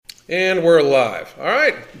And we're live. All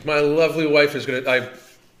right. My lovely wife is going to...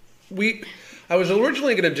 I was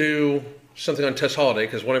originally going to do something on Tess Holiday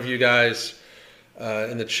because one of you guys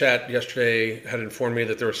in the chat yesterday had informed me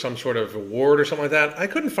that there was some sort of award or something like that. I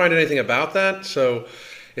couldn't find anything about that. So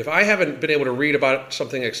if I haven't been able to read about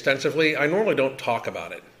something extensively, I normally don't talk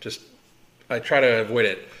about it. I try to avoid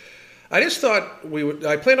it. I just thought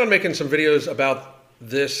I planned on making some videos about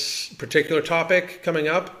this particular topic coming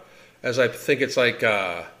up, as I think it's like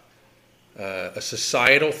a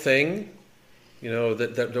societal thing,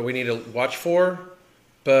 that we need to watch for.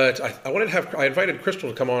 But I invited Crystal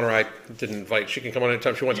to come on, or I didn't invite. She can come on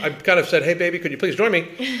anytime she wants. I kind of said, hey, baby, could you please join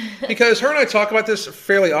me? Because her and I talk about this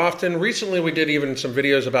fairly often. Recently, we did even some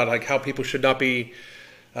videos about like how people should not be,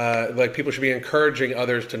 people should be encouraging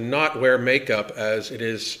others to not wear makeup as it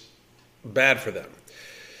is bad for them.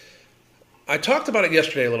 I talked about it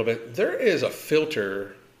yesterday a little bit. There is a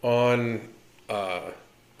filter on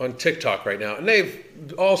TikTok right now,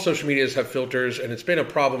 and all social medias have filters, and it's been a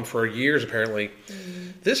problem for years apparently.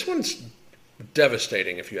 This one's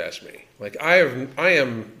devastating, if you ask me. Like I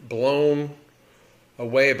am blown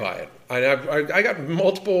away by it. I got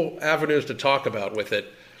multiple avenues to talk about with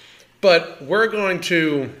it, but we're going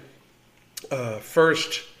to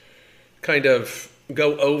first kind of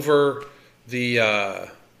go over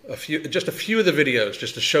a few of the videos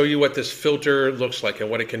just to show you what this filter looks like and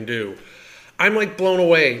what it can do. I'm like blown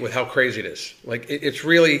away with how crazy it is. Like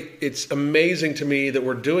it's amazing to me that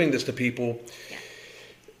we're doing this to people. Yeah.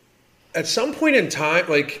 At some point in time,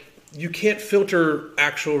 like you can't filter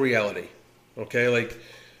actual reality. Okay, like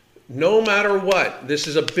no matter what, this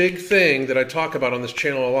is a big thing that I talk about on this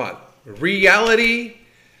channel a lot. Reality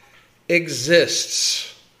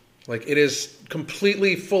exists. Like it is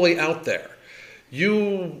completely, fully out there.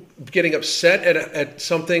 You getting upset at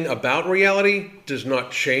something about reality does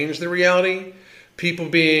not change the reality. People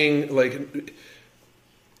being like,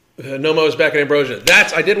 no Mo's back in Ambrosia.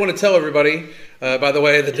 I did want to tell everybody, by the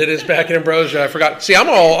way, that it is back in Ambrosia. I forgot. See, I'm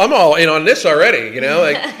all in on this already.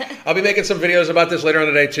 Like I'll be making some videos about this later on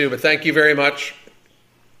today too. But thank you very much.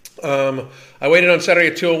 I waited on Saturday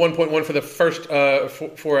at 201.1 for the first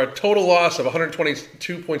for a total loss of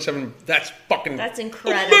 122.7. That's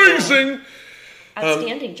incredible. Amazing.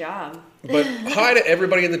 Outstanding job. But hi to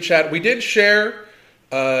everybody in the chat. We did share.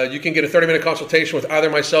 You can get a 30-minute consultation with either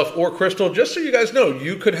myself or Crystal. Just so you guys know,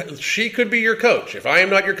 she could be your coach. If I am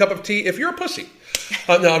not your cup of tea, if you're a pussy.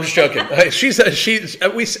 No, I'm just joking.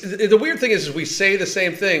 The weird thing is we say the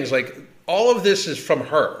same things. Like all of this is from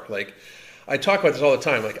her. Like I talk about this all the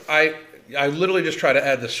time. Like I literally just try to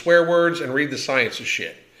add the swear words and read the science of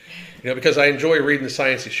shit. Because I enjoy reading the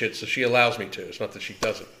sciencey shit, so she allows me to. It's not that she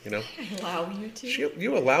doesn't, I allow you to?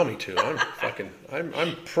 You allow me to.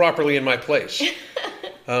 I'm properly in my place.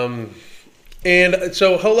 And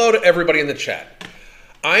so hello to everybody in the chat.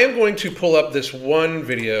 I am going to pull up this one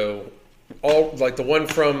video, like the one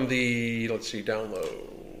from the, let's see,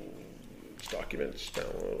 downloads, documents,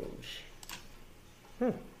 downloads.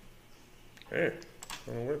 Hey,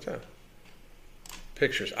 what's that?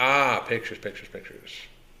 Pictures. Pictures.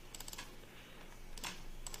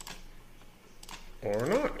 Or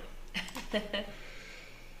not.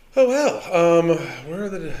 Oh well. Where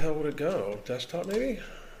the hell would it go? Desktop maybe?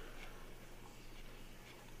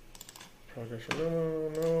 Progress.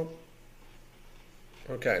 No.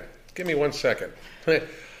 Okay. Give me 1 second.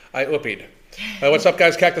 I oopied. What's up,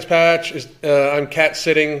 guys? Cactus Patch. I'm cat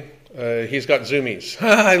sitting. He's got zoomies.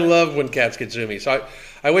 I love when cats get zoomies.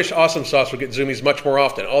 I wish Awesome Sauce would get zoomies much more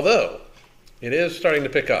often. Although it is starting to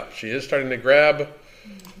pick up. She is starting to grab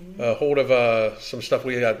hold of some stuff.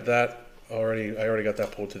 We got that already. I already got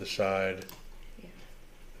that pulled to the side. Yeah.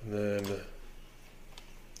 And then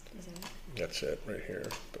that's it right here.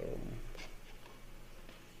 Boom.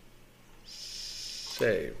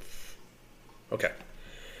 Save. Okay.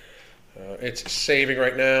 It's saving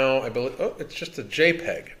right now. I believe. Oh, it's just a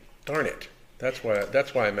JPEG. Darn it. That's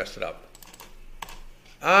why I messed it up.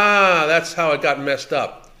 That's how it got messed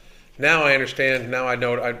up. Now I understand. Now I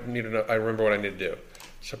know. I remember what I need to do.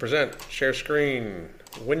 So present, share screen,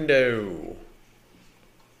 window.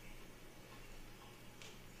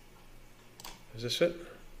 Is this it?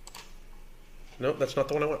 No, that's not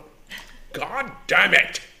the one I want. God damn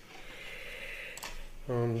it!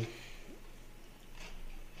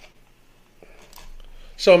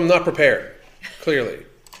 So I'm not prepared, clearly,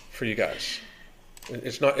 for you guys.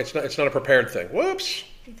 It's not a prepared thing. Whoops.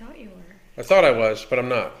 You thought you were. I thought I was, but I'm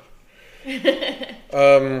not.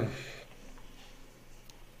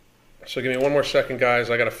 So give me 1 more second, guys.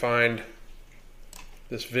 I got to find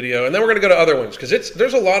this video, and then we're going to go to other ones because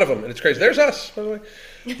there's a lot of them, and it's crazy. There's us, by the way.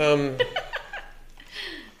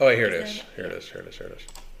 Oh, wait, here it is. Here it is. Here it is. Here it is.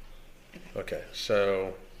 Okay,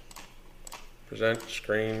 so present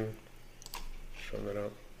screen. Showing that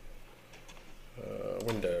out.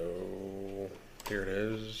 Window. Here it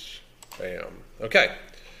is. Bam. Okay.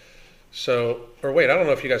 So, or wait, I don't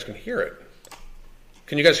know if you guys can hear it.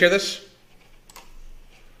 Can you guys hear this?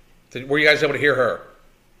 Were you guys able to hear her?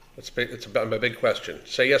 It's about my big question.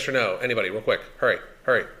 Say yes or no. Anybody, real quick. Hurry,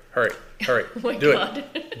 hurry, hurry, hurry. Oh my Do God.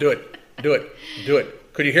 it. Do it. Do it. Do it.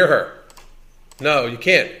 Could you hear her? No, you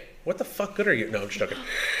can't. What the fuck good are you? No, I'm just joking.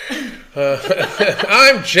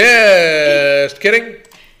 I'm just kidding.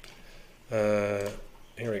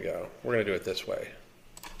 Here we go. We're going to do it this way.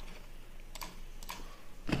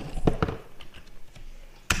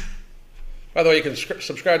 By the way, you can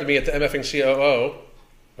subscribe to me at the MFing COO.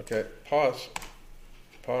 Okay, pause.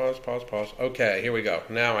 Pause, pause, pause. Okay, here we go.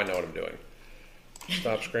 Now I know what I'm doing.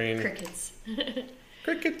 Stop screen. Crickets.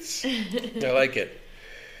 Crickets. I like it.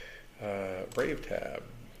 Brave tab.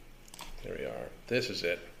 There we are. This is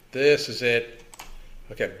it. This is it.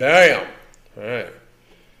 Okay, bam. All right.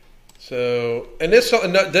 So, and this,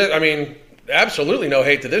 I mean, absolutely no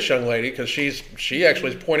hate to this young lady because she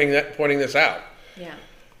actually is pointing this out. Yeah.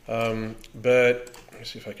 But let me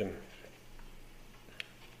see if I can.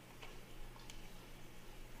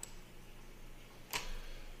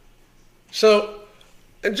 So,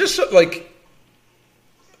 and just like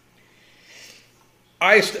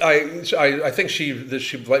I think she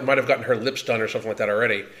might have gotten her lips done or something like that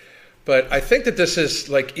already, but I think that this is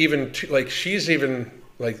like even like she's even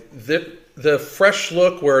like the fresh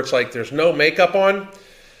look where it's like there's no makeup on.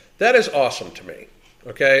 That is awesome to me.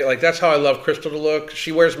 Okay, like that's how I love Crystal to look.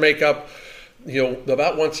 She wears makeup, you know,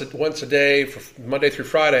 about once a day, for Monday through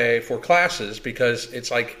Friday for classes because it's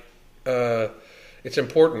like it's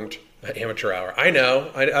important. Amateur hour. I know.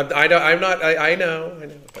 I know. I'm not. I know.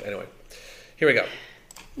 But anyway, here we go.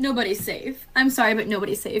 Nobody's safe. I'm sorry, but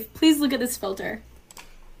nobody's safe. Please look at this filter.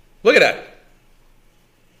 Look at that.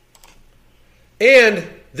 And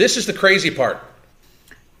this is the crazy part.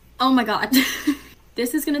 Oh my God.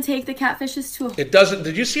 This is going to take the catfishes to a... It doesn't...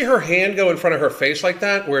 Did you see her hand go in front of her face like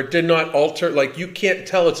that? Where it did not alter... Like, you can't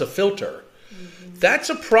tell it's a filter. Mm-hmm. That's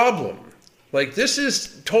a problem. Like, this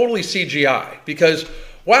is totally CGI. Because,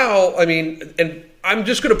 wow, I mean... And I'm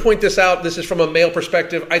just going to point this out. This is from a male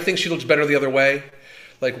perspective. I think she looks better the other way.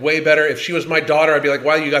 Like, way better. If she was my daughter, I'd be like,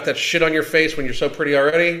 wow, you got that shit on your face when you're so pretty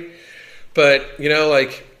already. But, you know,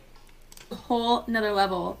 like... Whole another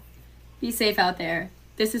level. Be safe out there.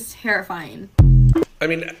 This is terrifying. I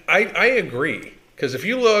mean, I agree. Because if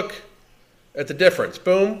you look at the difference,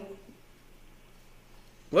 boom,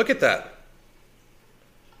 look at that.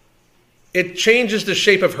 It changes the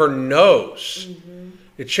shape of her nose. Mm-hmm.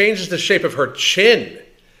 It changes the shape of her chin.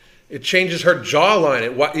 It changes her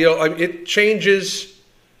jawline. It changes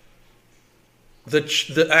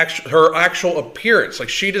her actual appearance. Like,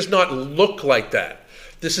 she does not look like that.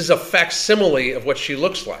 This is a facsimile of what she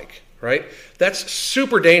looks like, right? That's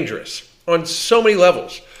super dangerous on so many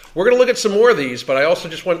levels. We're going to look at some more of these, but I also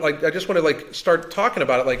just want to start talking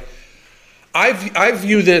about it. Like, I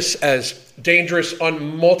view this as dangerous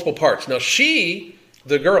on multiple parts. Now,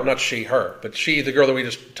 the girl that we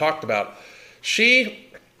just talked about, she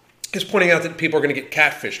is pointing out that people are going to get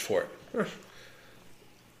catfished for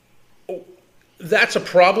it. That's a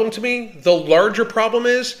problem to me. The larger problem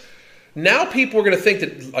is now people are going to think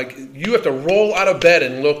that like you have to roll out of bed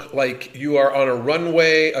and look like you are on a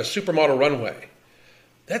runway, a supermodel runway.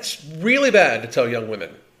 That's really bad to tell young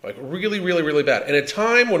women. Like really, really, really bad. In a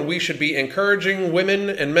time when we should be encouraging women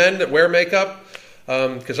and men that wear makeup,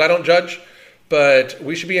 because I don't judge, but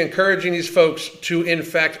we should be encouraging these folks to, in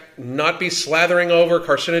fact, not be slathering over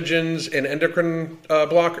carcinogens and endocrine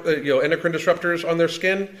endocrine disruptors on their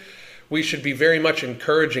skin. We should be very much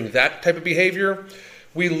encouraging that type of behavior.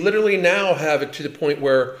 We literally now have it to the point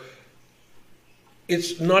where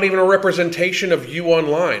it's not even a representation of you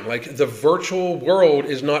online. Like the virtual world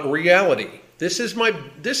is not reality. This is my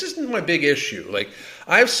big issue. Like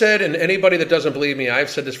I've said, and anybody that doesn't believe me, I've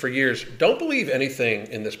said this for years, don't believe anything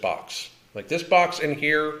in this box. Like this box in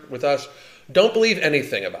here with us, don't believe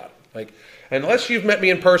anything about it. Like unless you've met me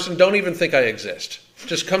in person, don't even think I exist.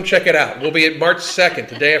 Just come check it out. We'll be at March 2nd,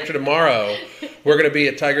 the day after tomorrow. We're going to be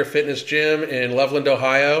at Tiger Fitness Gym in Loveland,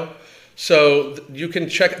 Ohio. So you can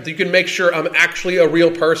make sure I'm actually a real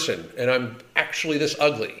person and I'm actually this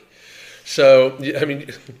ugly. So, I mean,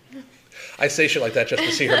 I say shit like that just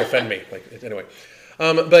to see her defend me. Like, anyway.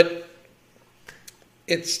 But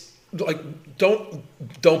it's like, don't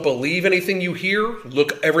believe anything you hear.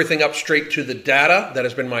 Look everything up straight to the data. That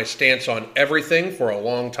has been my stance on everything for a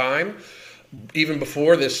long time. even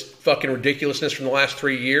before this fucking ridiculousness from the last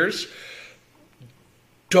 3 years.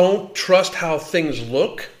 Don't trust how things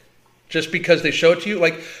look just because they show it to you.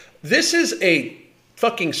 Like, this is a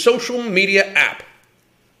fucking social media app.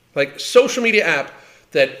 Like, social media app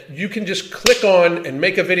that you can just click on and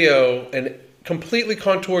make a video and completely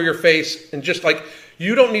contour your face and just like,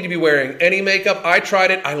 you don't need to be wearing any makeup. I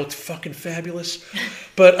tried it. I looked fucking fabulous.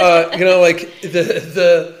 But, you know, like,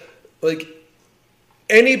 like,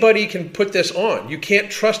 anybody can put this on. You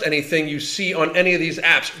can't trust anything you see on any of these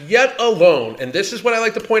apps, yet alone. And this is what I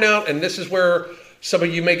like to point out, and this is where some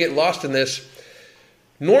of you may get lost in this.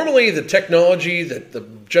 Normally, the technology that the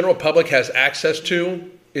general public has access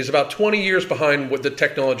to is about 20 years behind what the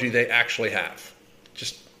technology they actually have.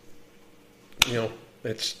 Just, you know,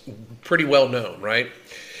 it's pretty well known, right?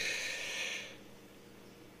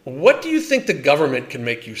 What do you think the government can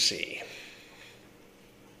make you see?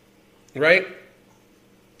 Right?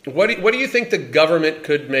 What do you think the government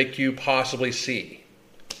could make you possibly see?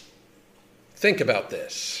 Think about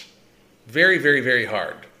this. Very, very, very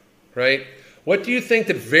hard, right? What do you think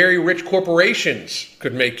that very rich corporations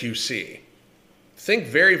could make you see? Think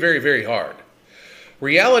very, very, very hard.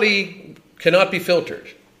 Reality cannot be filtered.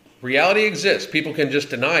 Reality exists. People can just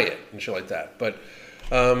deny it and shit like that. But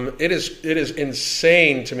it is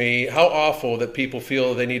insane to me how awful that people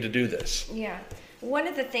feel they need to do this. Yeah. One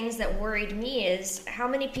of the things that worried me is how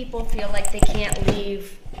many people feel like they can't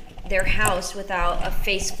leave their house without a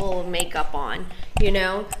face full of makeup on, you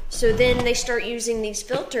know? So then they start using these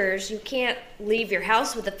filters. You can't leave your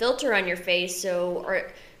house with a filter on your face, so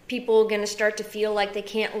are people going to start to feel like they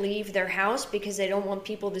can't leave their house because they don't want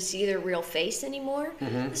people to see their real face anymore?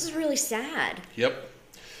 Mm-hmm. This is really sad. Yep.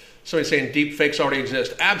 Somebody's saying deep fakes already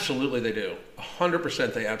exist. Absolutely they do.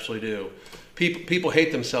 100% they absolutely do. People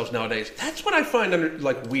hate themselves nowadays. That's what I find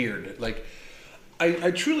weird. Like,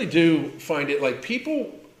 I truly do find it like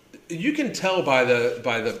people. You can tell by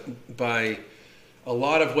a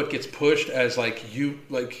lot of what gets pushed as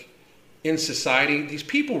in society. These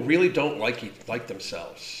people really don't like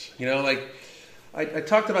themselves. You know, like I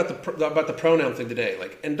talked about the pronoun thing today.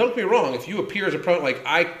 Like, and don't get me wrong. If you appear as a pronoun, like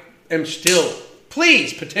I am still.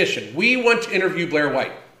 Please petition. We want to interview Blair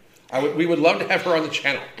White. We would love to have her on the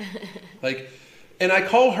channel. And I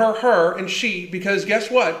call her and she because guess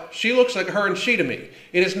what? She looks like her and she to me.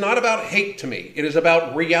 It is not about hate to me. It is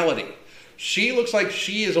about reality. She looks like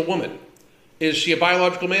she is a woman. Is she a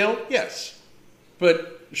biological male? Yes.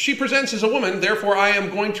 But she presents as a woman, therefore I am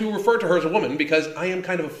going to refer to her as a woman because I am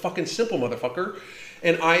kind of a fucking simple motherfucker.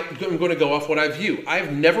 And I'm going to go off what I view.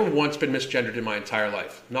 I've never once been misgendered in my entire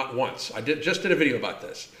life. Not once. I just did a video about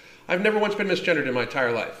this. I've never once been misgendered in my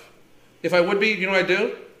entire life. If I would be, you know what I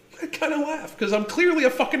do? I kind of laugh because I'm clearly a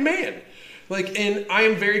fucking man. Like, and I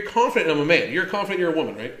am very confident I'm a man. You're confident you're a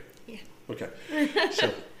woman, right? Yeah. Okay.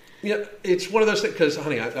 So, yeah, it's one of those things because,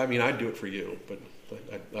 honey, I mean, I'd do it for you, but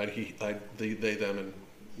they, them, and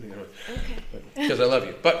you know, because I love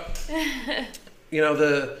you. But you know,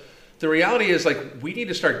 the reality is like we need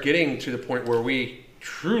to start getting to the point where we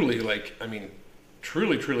truly,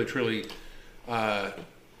 truly are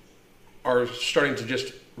starting to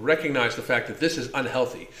just recognize the fact that this is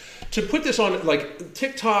unhealthy. To put this on, like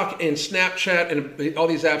TikTok and Snapchat and all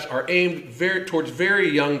these apps are aimed towards very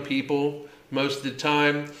young people most of the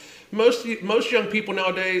time. Most young people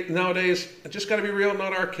nowadays, just got to be real,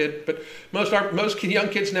 not our kid, but most young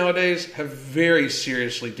kids nowadays have very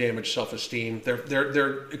seriously damaged self-esteem.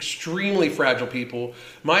 They're extremely fragile people.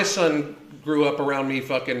 My son grew up around me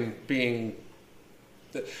fucking being.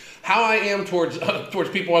 How I am towards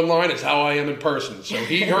people online is how I am in person. So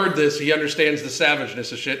he heard this, he understands the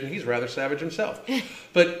savageness of shit, and he's rather savage himself.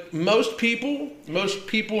 But most people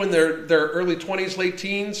in their early 20s, late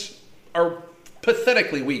teens are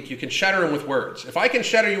pathetically weak. You can shatter them with words. If I can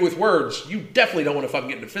shatter you with words, you definitely don't want to fucking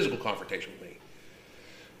get into physical confrontation with me.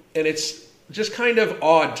 And it's just kind of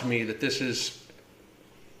odd to me that this is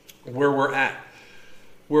where we're at.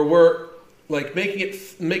 Where we're like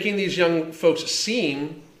making these young folks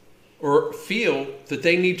seem or feel that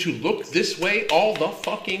they need to look this way all the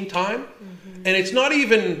fucking time. Mm-hmm. And it's not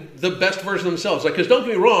even the best version of themselves. Like, because don't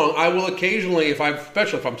get me wrong, I will occasionally,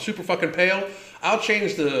 especially if I'm super fucking pale, I'll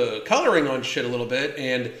change the coloring on shit a little bit,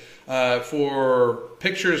 and for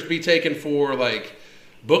pictures be taken for like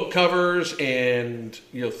book covers and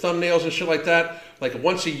thumbnails and shit like that. Like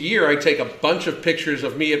once a year, I take a bunch of pictures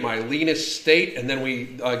of me at my leanest state, and then we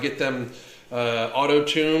get them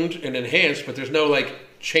auto-tuned and enhanced. But there's no like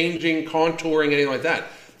changing, contouring, anything like that.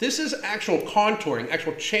 This is actual contouring,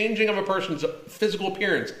 actual changing of a person's physical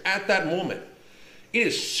appearance at that moment. It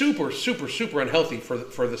is super, super, super unhealthy for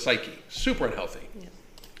the psyche. Super unhealthy.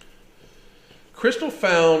 Crystal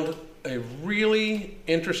found a really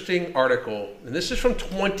interesting article, and this is from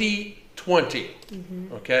 2020.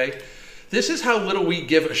 Okay? This is how little we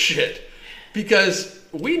give a shit. Because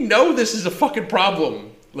we know this is a fucking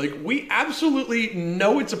problem. Like, we absolutely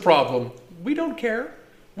know it's a problem. We don't care.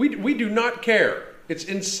 We do not care. It's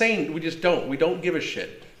insane. We just don't. We don't give a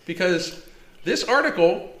shit. Because this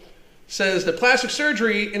article says that plastic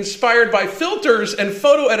surgery inspired by filters and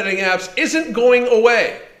photo editing apps isn't going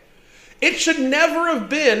away. It should never have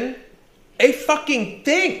been a fucking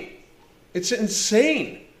thing. It's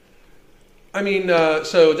insane. I mean,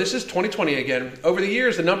 so this is 2020 again. Over the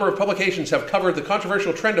years, the number of publications have covered the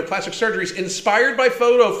controversial trend of plastic surgeries inspired by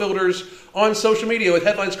photo filters on social media, with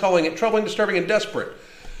headlines calling it troubling, disturbing, and desperate.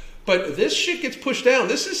 But this shit gets pushed down.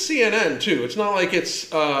 This is CNN too. It's not like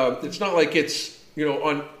it's on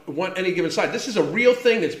any given side. This is a real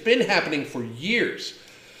thing that's been happening for years.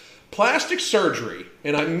 Plastic surgery,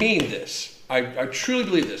 and I mean this. I truly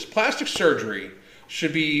believe this. Plastic surgery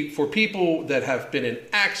should be for people that have been in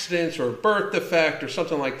accidents or birth defect or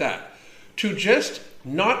something like that. To just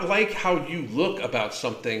not like how you look about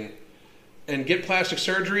something and get plastic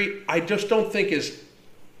surgery, I just don't think it's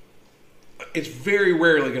very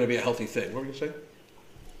rarely going to be a healthy thing. What were you going to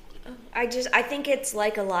say? I think it's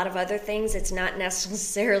like a lot of other things. It's not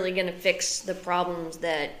necessarily going to fix the problems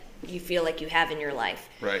that you feel like you have in your life.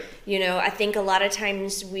 Right. You know, I think a lot of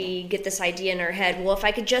times we get this idea in our head, well, if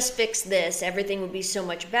I could just fix this, everything would be so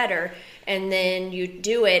much better. And then you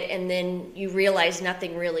do it, and then you realize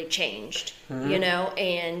nothing really changed, you know?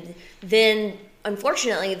 And then,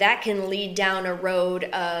 unfortunately, that can lead down a road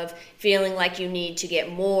of feeling like you need to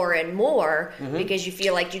get more and more because you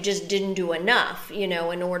feel like you just didn't do enough, you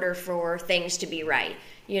know, in order for things to be right,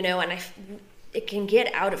 you know? And it can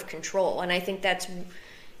get out of control. And I think that's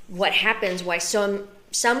what happens, why some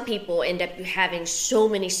people end up having so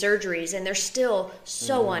many surgeries and they're still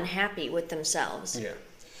so unhappy with themselves. Yeah.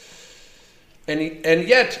 And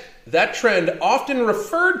yet, that trend, often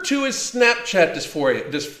referred to as Snapchat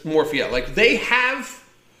dysmorphia, like they have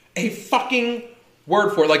a fucking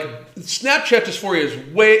word for it. Like, Snapchat dysphoria is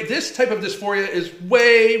this type of dysphoria is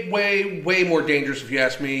way more dangerous, if you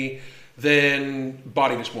ask me, than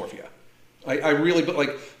body dysmorphia. I really,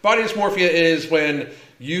 like, body dysmorphia is when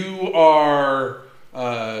you are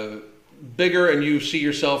bigger and you see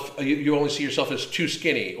yourself, you only see yourself as too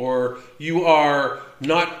skinny, or you are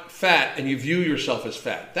not fat and you view yourself as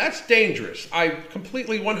fat. That's dangerous. I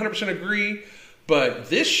completely 100% agree, but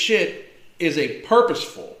this shit is a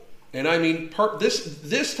purposeful, and I mean,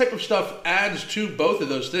 this type of stuff adds to both of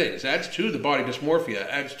those things, adds to the body dysmorphia,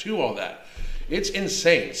 adds to all that. It's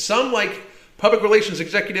insane. Some, like public relations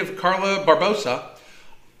executive Carla Barbosa,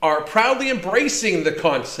 are proudly embracing the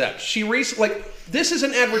concept. She recently, this is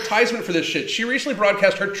an advertisement for this shit. She recently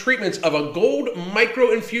broadcast her treatments of a gold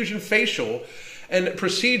microinfusion facial and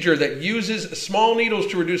procedure that uses small needles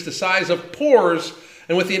to reduce the size of pores,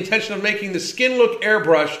 and with the intention of making the skin look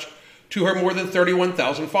airbrushed, to her more than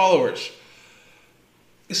 31,000 followers.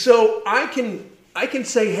 So I can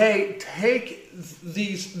say, hey, take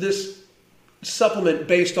this supplement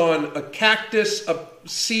based on a cactus, a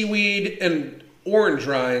seaweed, and orange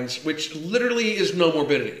rinds, which literally is no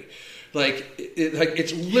morbidity. No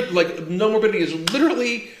morbidity is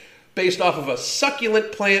literally based off of a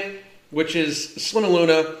succulent plant, which is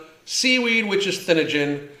Slimuluna, seaweed, which is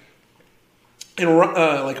Thinogen, and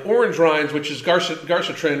orange rinds, which is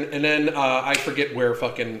Garcitrin, and then I forget where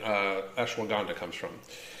fucking ashwagandha comes from.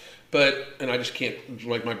 And I just can't,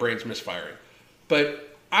 like, my brain's misfiring.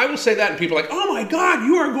 But I will say that, and people are like, oh my God,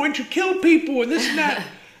 you are going to kill people, and this and that.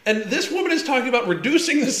 And this woman is talking about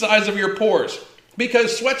reducing the size of your pores,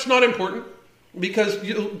 because sweat's not important, because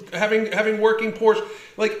having working pores,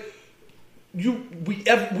 like, we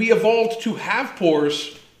evolved to have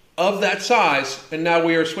pores of that size, and now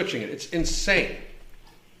we are switching it. It's insane.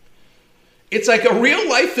 It's like a real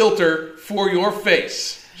life filter for your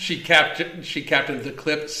face. She captioned the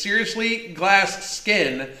clip, seriously, glass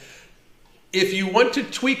skin. If you want to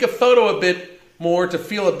tweak a photo a bit more to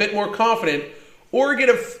feel a bit more confident, or get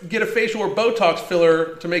a facial or Botox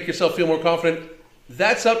filler to make yourself feel more confident,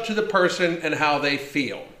 that's up to the person and how they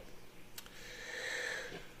feel.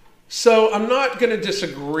 So I'm not going to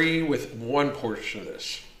disagree with one portion of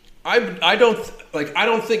this. I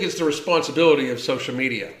don't think it's the responsibility of social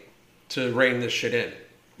media to rein this shit in.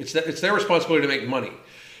 It's their responsibility to make money.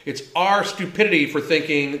 It's our stupidity for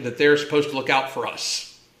thinking that they're supposed to look out for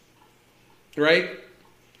us. Right?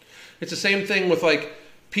 It's the same thing with, like,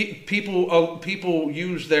 people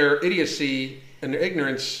use their idiocy and their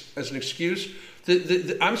ignorance as an excuse.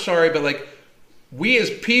 I'm sorry, but, like, we as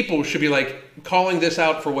people should be like, calling this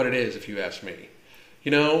out for what it is, if you ask me.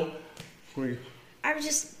 You know? I was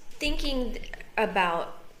just thinking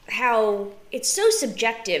about how it's so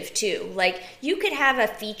subjective too. Like, you could have a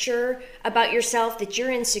feature about yourself that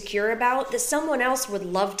you're insecure about that someone else would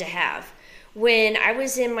love to have. When I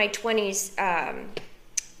was in my 20s,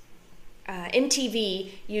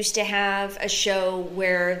 MTV used to have a show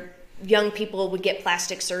where young people would get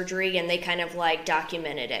plastic surgery, and they kind of like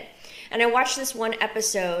documented it. And I watched this one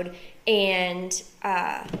episode, and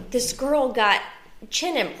this girl got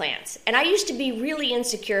chin implants. And I used to be really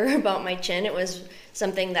insecure about my chin. It was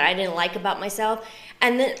something that I didn't like about myself.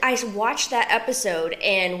 And then I watched that episode,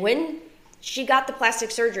 and when she got the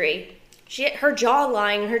plastic surgery, her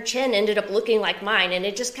jawline, her chin ended up looking like mine, and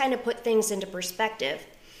it just kind of put things into perspective.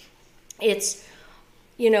 It's,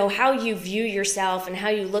 you know, how you view yourself and how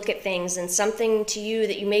you look at things, and something to you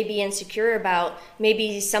that you may be insecure about,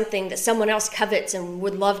 maybe something that someone else covets and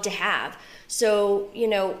would love to have. So, you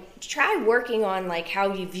know, try working on like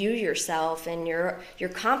how you view yourself and your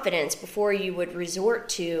confidence before you would resort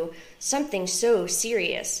to something so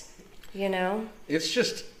serious, you know? It's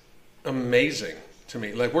just amazing to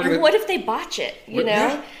me. Like, and what if they botch it, you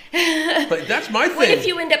know? Yeah. But that's my thing. What if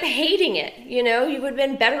you end up hating it? You know, you would have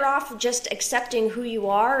been better off just accepting who you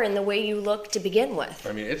are and the way you look to begin with.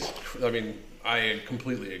 I mean, I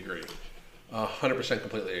completely agree. 100%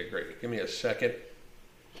 completely agree. Give me a second.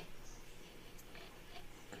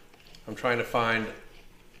 I'm trying to find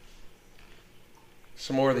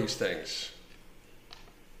some more of these things.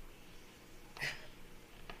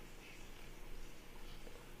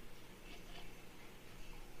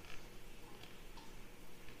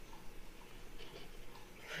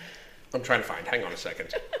 I'm trying to find. Hang on a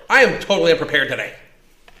second. I am totally unprepared today.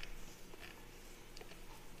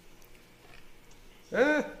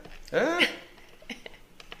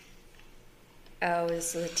 Oh,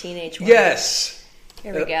 this is a teenage one. Yes.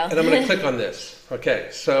 Here we go. And I'm going to click on this. Okay,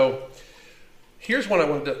 so here's one I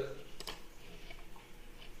wanted to...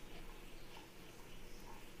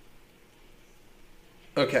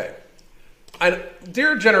 Okay.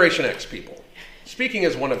 Dear Generation X people, speaking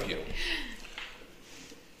as one of you,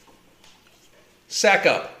 sack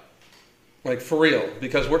up. Like, for real.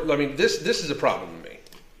 Because, this is a problem to me.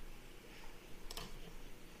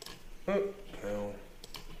 No.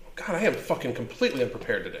 God, I am fucking completely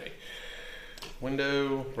unprepared today.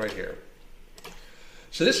 Window right here.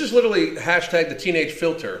 So this is literally hashtag the teenage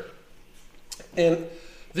filter. And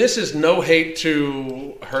this is no hate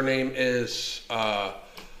to, her name is Honey.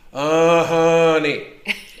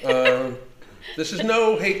 This is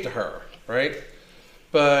no hate to her, right?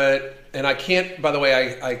 But, and I can't, by the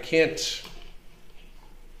way, I can't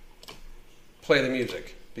play the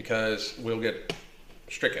music because we'll get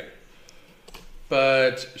stricken.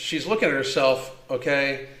 But she's looking at herself,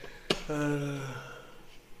 okay?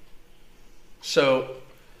 So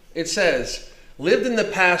it says, lived in the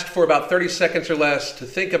past for about 30 seconds or less to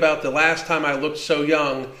think about the last time I looked so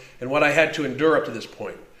young and what I had to endure up to this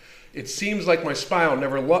point. It seems like my smile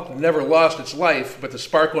never lost its life, but the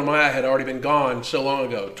sparkle in my eye had already been gone so long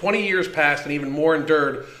ago. 20 years passed and even more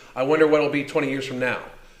endured. I wonder what it'll be 20 years from now.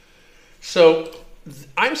 So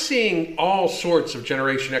I'm seeing all sorts of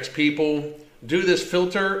Generation X people do this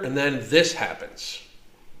filter, and then this happens.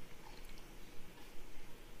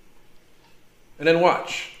 And then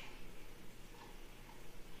watch.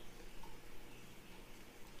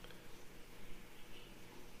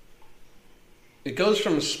 It goes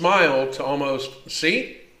from smile to almost,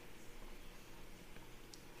 see?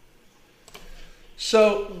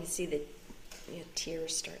 So, you can see the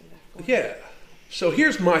tears starting to fall. Yeah. So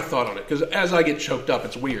here's my thought on it, because as I get choked up,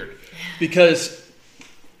 it's weird. Because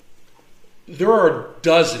there are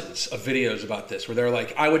dozens of videos about this where they're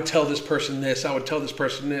like, I would tell this person this, I would tell this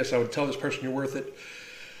person this, I would tell this person you're worth it.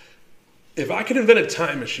 If I could invent a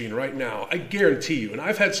time machine right now, I guarantee you, and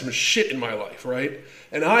I've had some shit in my life, right?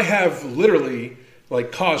 And I have literally,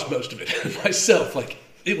 like, caused most of it myself. Like,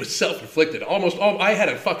 it was self-inflicted. I had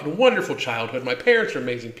a fucking wonderful childhood. My parents are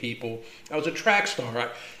amazing people. I was a track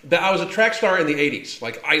star. I was a track star in the 80s.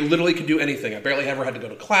 Like, I literally could do anything. I barely ever had to go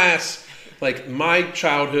to class. Like, my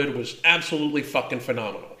childhood was absolutely fucking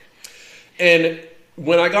phenomenal. And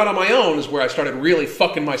when I got on my own is where I started really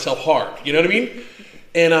fucking myself hard. You know what I mean?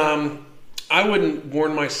 And I wouldn't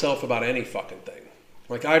warn myself about any fucking thing.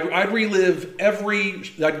 Like, I'd relive I've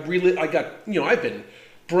been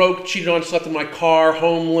broke, cheated on, slept in my car,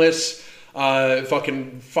 homeless,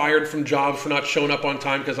 fucking fired from jobs for not showing up on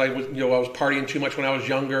time because I was partying too much when I was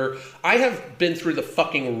younger. I have been through the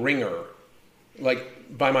fucking ringer,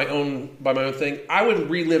 like, by my own thing. I would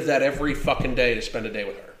relive that every fucking day to spend a day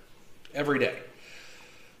with her. Every day.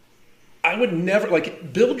 I would never,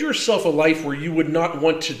 like, build yourself a life where you would not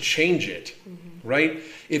want to change it, right?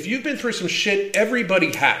 If you've been through some shit,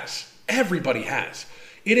 everybody has. Everybody has.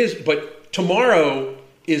 It is, but tomorrow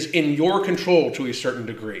is in your control to a certain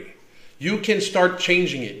degree. You can start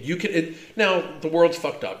changing it. Now, the world's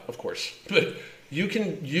fucked up, of course, but you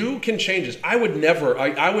can change this. I would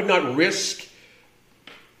not risk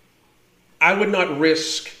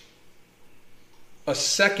a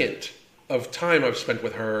second of time I've spent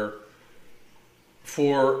with her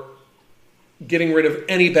for getting rid of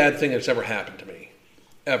any bad thing that's ever happened to me.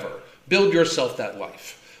 Ever. Build yourself that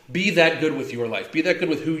life. Be that good with your life. Be that good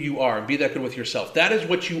with who you are. And be that good with yourself. That is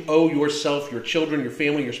what you owe yourself, your children, your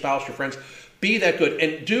family, your spouse, your friends. Be that good.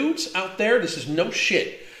 And dudes out there, this is no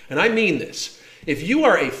shit. And I mean this. If you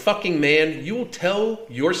are a fucking man, you will tell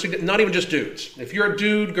your, not even just dudes. If you're a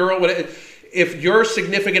dude, girl, whatever, if your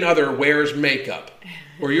significant other wears makeup,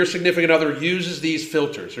 or your significant other uses these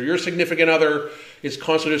filters, or your significant other is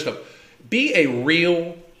constantly doing stuff, be a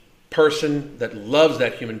real person that loves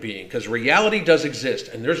that human being, because reality does exist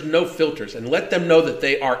and there's no filters, and let them know that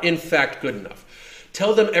they are in fact good enough.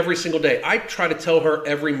 Tell them every single day. I try to tell her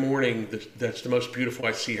every morning that's the most beautiful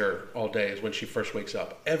I see her all day is when she first wakes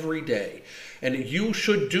up. Every day. And you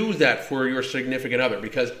should do that for your significant other,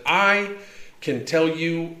 because I can tell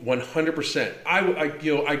you 100%.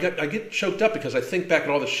 I get choked up because I think back at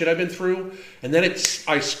all the shit I've been through, and then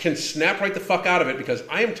I can snap right the fuck out of it, because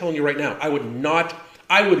I am telling you right now, I would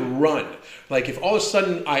run. Like, if all of a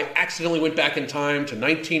sudden I accidentally went back in time to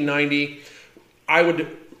 1990, I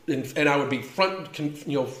would be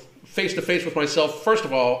face to face with myself. First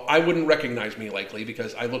of all, I wouldn't recognize me likely,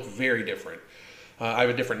 because I look very different. I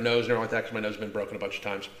have a different nose and everything like that, because my nose has been broken a bunch of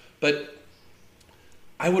times. But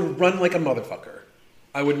I would run like a motherfucker.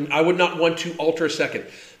 I would not want to alter a second.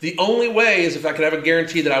 The only way is if I could have a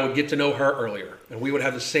guarantee that I would get to know her earlier, and we would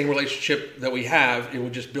have the same relationship that we have. It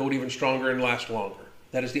would just build even stronger and last longer.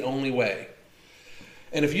 That is the only way.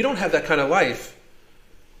 And if you don't have that kind of life,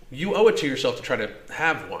 you owe it to yourself to try to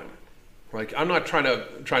have one. Like, I'm not trying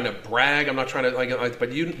to brag. I'm not trying to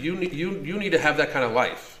but you need to have that kind of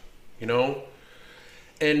life, you know.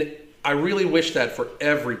 And I really wish that for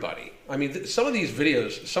everybody. I mean, some of these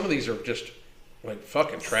videos, some of these are just like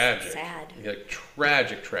fucking tragic. Sad. Like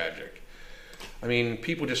tragic. I mean,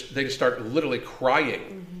 people they just start literally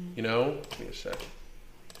crying, you know? Give me a second.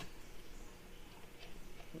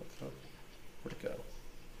 Where'd it go?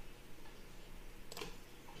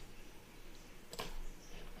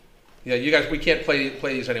 Yeah, you guys, we can't play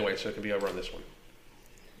these anyway, so it can be over on this one.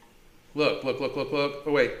 Look. Oh,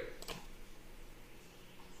 wait.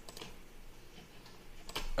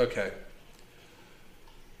 Okay.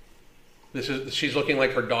 She's looking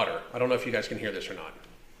like her daughter. I don't know if you guys can hear this or not.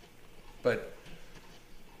 But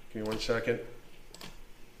give me 1 second.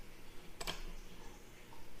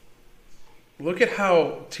 Look at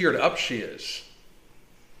how teared up she is.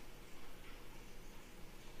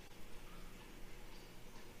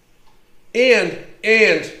 And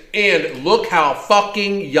look how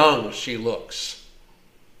fucking young she looks.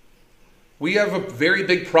 We have a very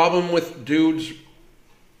big problem with dudes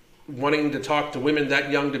wanting to talk to women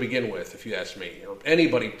that young to begin with, if you ask me. Or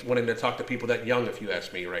anybody wanting to talk to people that young, if you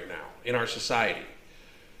ask me right now, in our society.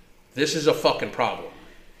 This is a fucking problem.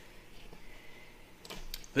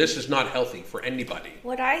 This is not healthy for anybody.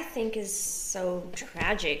 What I think is so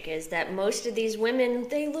tragic is that most of these women,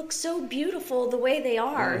 they look so beautiful the way they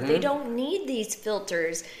are. Mm-hmm. They don't need these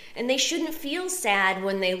filters. And they shouldn't feel sad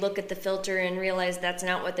when they look at the filter and realize that's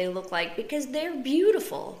not what they look like, because they're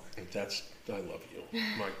beautiful. I love you.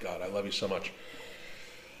 My God, I love you so much.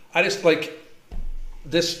 I just like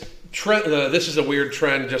this trend. This is a weird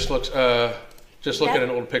trend. Just look at an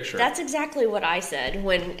old picture. That's exactly what I said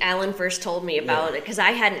when Alan first told me about it, because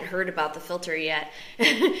I hadn't heard about the filter yet.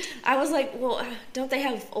 I was like, well, don't they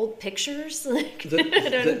have old pictures? Like, I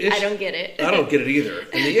don't get it. I don't get it either.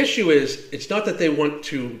 And the issue is, it's not that they want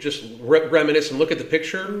to just reminisce and look at the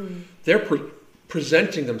picture. Mm. They're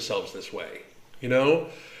presenting themselves this way, you know?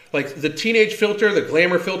 Like the teenage filter, the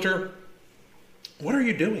glamour filter, what are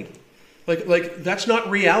you doing? Like that's not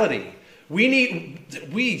reality.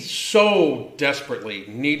 We so desperately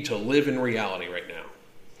need to live in reality right now.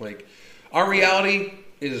 Like, our reality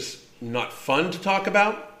is not fun to talk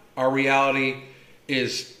about. Our reality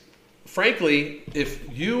is, frankly,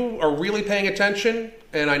 if you are really paying attention,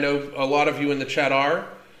 and I know a lot of you in the chat are,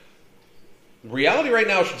 reality right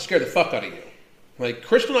now should scare the fuck out of you. Like,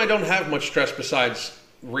 Crystal and I don't have much stress besides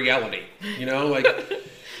reality, you know? Like,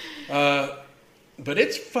 but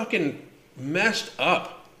it's fucking messed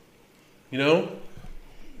up. You know,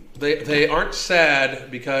 They aren't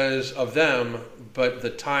sad because of them, but the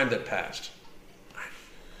time that passed.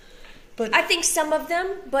 But I think some of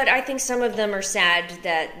them, but I think some of them are sad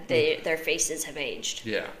that their faces have aged.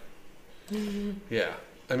 yeah, yeah.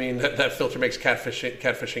 I mean, that filter makes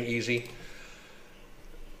catfishing easy.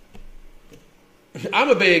 I'm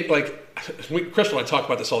a big, Crystal and I talk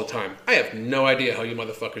about this all the time. I have no idea how you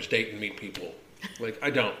motherfuckers date and meet people. Like, I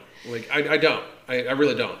don't. I don't. I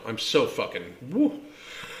really don't. I'm so fucking woo.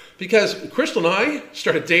 Because Crystal and I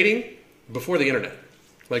started dating before the internet.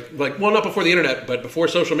 Well, not before the internet, but before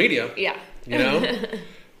social media. Yeah. You know?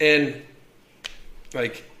 And,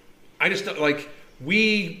 I just,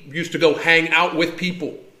 we used to go hang out with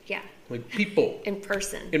people. Yeah. People. In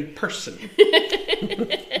person.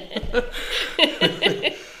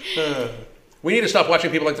 We need to stop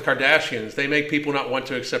watching people like the Kardashians. They make people not want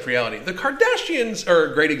to accept reality. The Kardashians are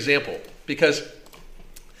a great example because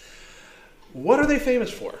what are they famous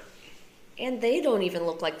for? And they don't even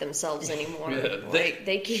look like themselves anymore. Yeah,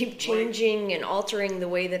 they keep changing and altering the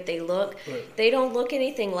way that they look. Right. They don't look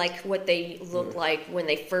anything like what they looked like when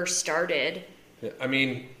they first started. Yeah, I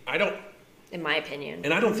mean, I don't, in my opinion.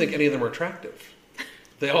 and I don't think any of them are attractive.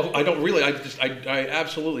 I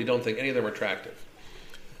absolutely don't think any of them are attractive.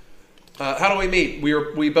 How do we meet?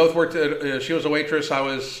 We both worked at, she was a waitress, I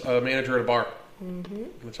was a manager at a bar. Mm-hmm.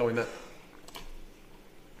 That's how we met.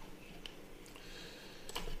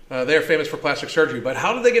 They're famous for plastic surgery, but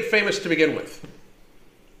how did they get famous to begin with?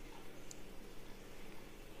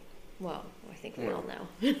 Well, I think we all know.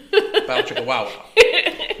 Bow chicka wow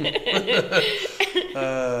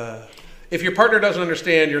wow. If your partner doesn't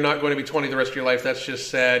understand you're not going to be 20 the rest of your life, that's just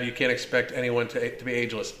sad. You can't expect anyone to be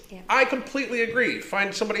ageless. Yeah. I completely agree.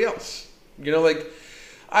 Find somebody else. You know,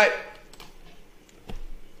 I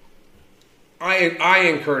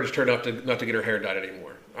encouraged her not to get her hair dyed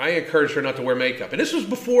anymore. I encouraged her not to wear makeup. And this was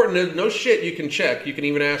before, no shit, you can check. You can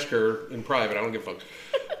even ask her in private. I don't give a fuck.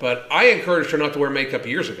 But I encouraged her not to wear makeup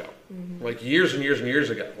years ago. Mm-hmm. Years and years and years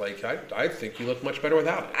ago. I think you look much better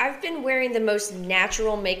without it. I've been wearing the most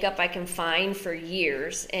natural makeup I can find for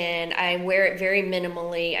years. And I wear it very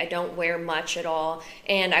minimally. I don't wear much at all.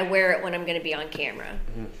 And I wear it when I'm going to be on camera.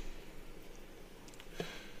 Mm-hmm.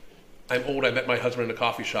 I'm old. I met my husband in a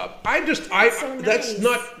coffee shop. That's so nice. That's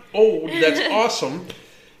not old. That's awesome.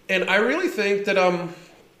 And I really think that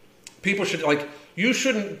people should, you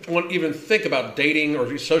shouldn't even think about dating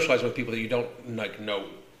or socializing with people that you don't know,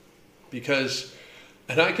 because,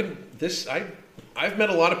 and I've met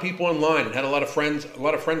a lot of people online and had a lot of friends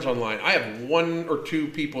online. I have one or two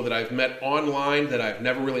people that I've met online that I've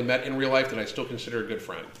never really met in real life that I still consider a good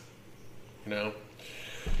friend. You know,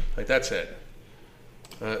 that's it.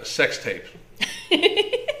 Sex tape.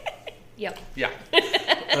 Yep. Yeah.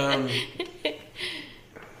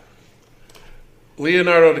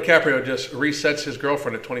 Leonardo DiCaprio just resets his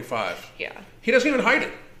girlfriend at 25. Yeah. He doesn't even hide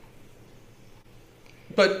it.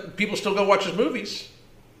 But people still go watch his movies.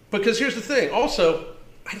 Because here's the thing. Also,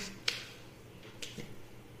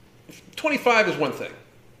 25 is one thing.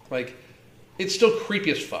 It's still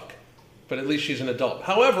creepy as fuck. But at least she's an adult.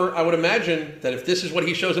 However, I would imagine that if this is what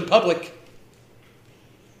he shows in public,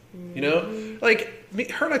 you know,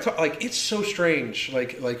 her and I talk, it's so strange.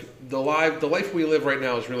 The life we live right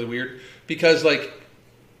now is really weird because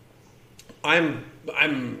I'm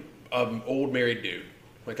an old married dude.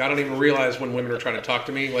 I don't even realize when women are trying to talk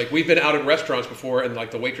to me. We've been out at restaurants before, and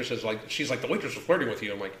the waitress is she's the waitress was flirting with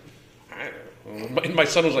you. I'm like, I don't know. And my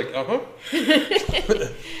son was like, uh-huh.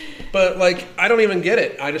 But I don't even get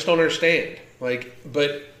it. I just don't understand.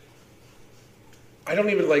 But I don't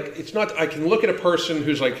even it's not, I can look at a person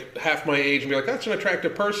who's half my age and be like, that's an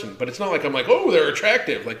attractive person. But it's not I'm like, oh, they're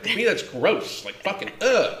attractive. To me, that's gross. Fucking,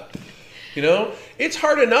 ugh. You know? It's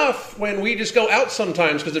hard enough when we just go out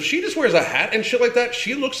sometimes, because if she just wears a hat and shit like that,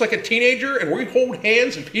 she looks like a teenager and we hold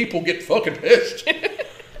hands and people get fucking pissed. You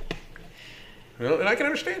know? And I can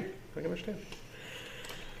understand.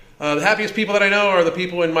 The happiest people that I know are the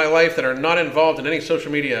people in my life that are not involved in any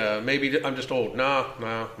social media. Maybe I'm just old. No.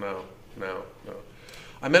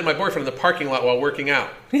 I met my boyfriend in the parking lot while working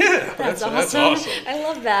out. Yeah, that's awesome. I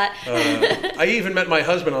love that. I even met my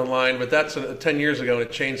husband online, but that's 10 years ago, and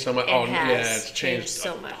it changed so much. It's changed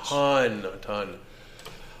so much. A ton.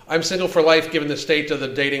 I'm single for life, given the state of the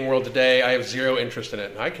dating world today. I have zero interest in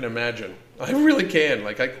it. I can imagine. I really can.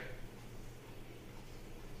 What's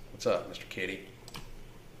up, Mr. Katie?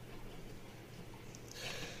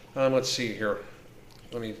 Let's see here.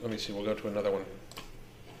 Let me see. We'll go to another one.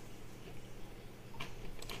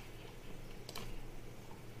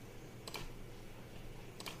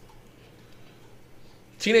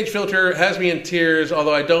 Teenage filter has me in tears,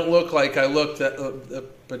 although I don't look like I looked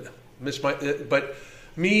but miss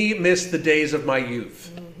the days of my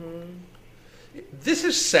youth. This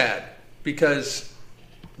is sad because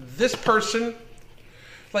this person,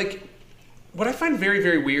 like, what I find very,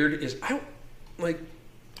 very weird is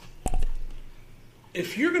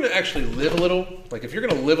if you're going to actually live a little, like if you're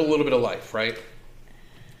going to live a little bit of life, right?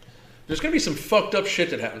 There's going to be some fucked up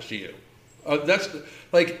shit that happens to you. That's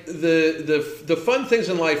like the fun things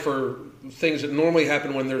in life are things that normally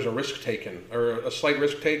happen when there's a risk taken or a slight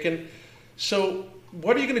risk taken. So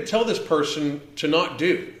what are you going to tell this person to not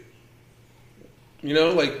do? You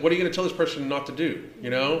know, like what are you going to tell this person not to do? You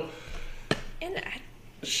know? And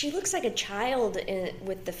she looks like a child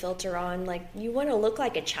with the filter on. Like, you want to look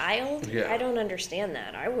like a child? Yeah. I don't understand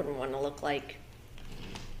that. I wouldn't want to look like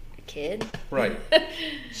a kid. Right.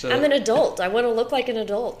 So I'm an adult. I want to look like an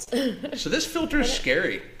adult. So this filter is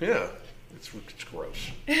scary. Yeah. It's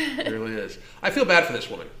gross. It really is. I feel bad for this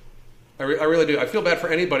woman. I really do. I feel bad for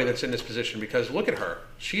anybody that's in this position because look at her.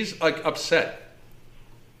 She's like upset.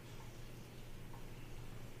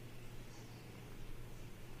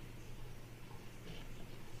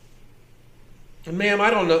 And ma'am, I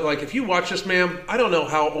don't know, like if you watch this, ma'am, I don't know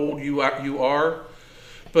how old you are,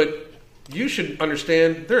 but you should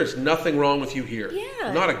understand there is nothing wrong with you here.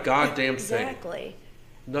 Yeah. Not a goddamn thing. Exactly.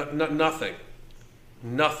 Nothing.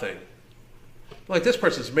 Nothing. Like this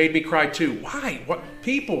person's made me cry too. Why? What?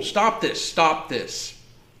 People, stop this. Stop this.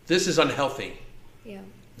 This is unhealthy. Yeah.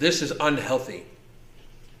 This is unhealthy.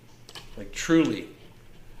 Like truly.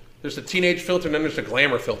 There's the teenage filter and then there's the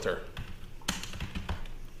glamour filter.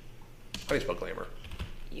 How do you spell glamour?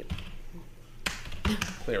 You.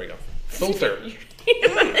 There we go. Filter. There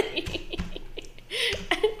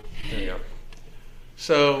you go.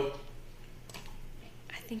 So.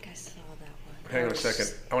 I think I saw that one. Hang on a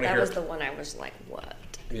second. I want to hear. That was the one I was like, what?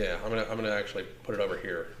 Yeah, I'm gonna actually put it over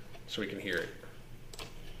here so we can hear it.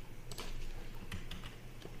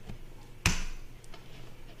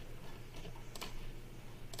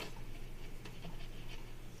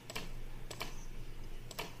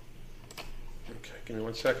 Okay, give me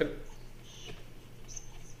 1 second.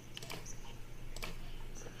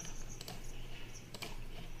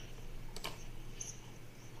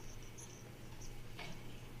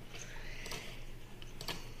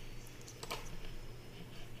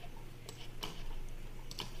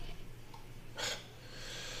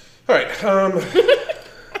 All right. I'm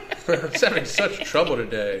having such trouble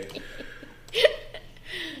today.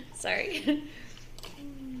 Sorry.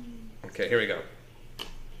 Okay, here we go.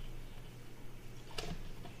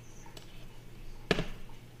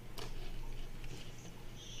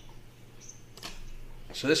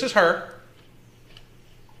 So this is her.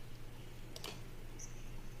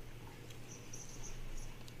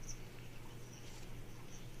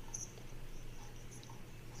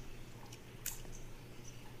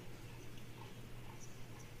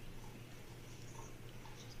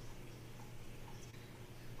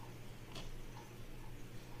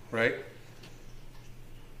 Right?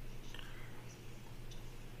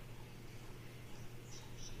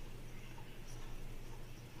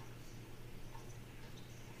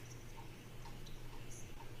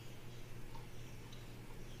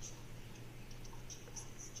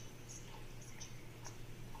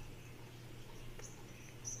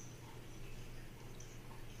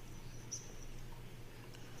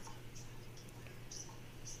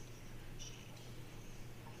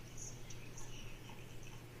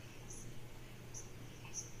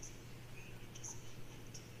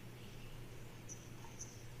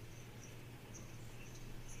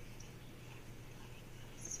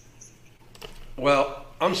 Well,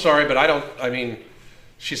 I'm sorry, but I mean,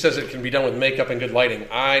 she says it can be done with makeup and good lighting.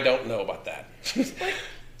 I don't know about that.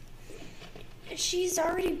 She's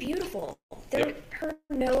already beautiful. Yep. Her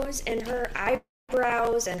nose and her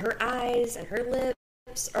eyebrows and her eyes and her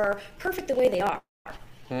lips are perfect the way they are.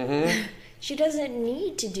 Mm-hmm. She doesn't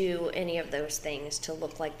need to do any of those things to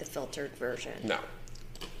look like the filtered version. No.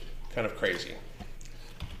 Kind of crazy.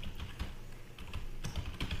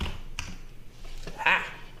 Ha!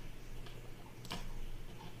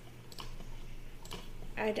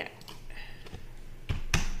 I don't.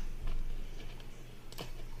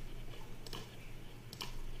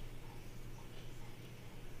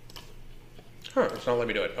 Huh, it's not letting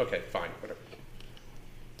me do it. Okay, fine, whatever.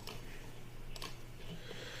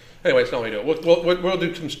 Anyway, it's not letting me do it. We'll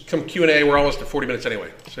do some Q&A. We're almost at 40 minutes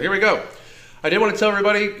anyway. So here we go. I did want to tell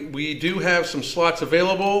everybody we do have some slots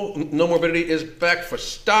available. No Morbidity is back for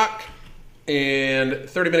stock. And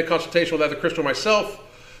 30-minute consultation with either Crystal or myself.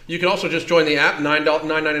 You can also just join the app,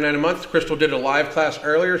 $9.99 a month. Crystal did a live class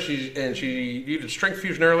earlier. You did Strength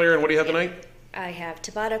Fusion earlier, and what do you have tonight? I have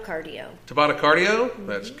Tabata Cardio. Tabata Cardio,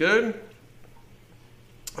 that's good.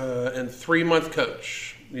 And 3-month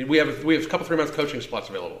coach. We have a couple 3-month coaching slots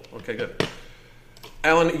available. Okay, good.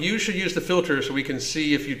 Alan, you should use the filter so we can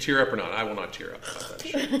see if you tear up or not. I will not tear up about that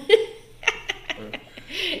shit.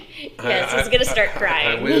 Yes, he's gonna start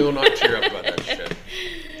crying. I will not tear up about that shit.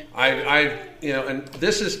 And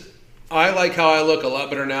I like how I look a lot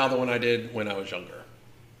better now than when I did when I was younger.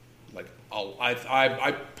 Like,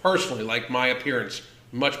 I personally like my appearance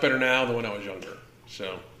much better now than when I was younger.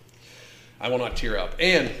 So, I will not tear up.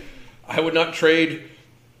 And I would not trade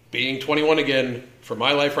being 21 again for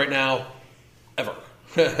my life right now, ever.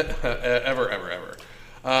 ever.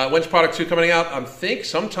 When's product 2 coming out? I think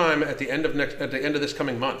sometime at the end of this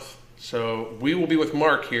coming month. So we will be with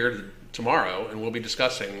Mark here tomorrow, and we'll be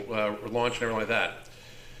discussing launch and everything like that.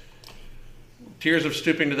 Tears of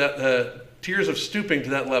stooping to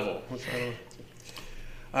that level.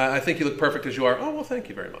 I think you look perfect as you are. Oh well, thank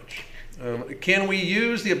you very much. Can we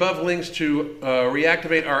use the above links to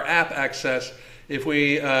reactivate our app access if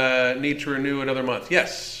we need to renew another month?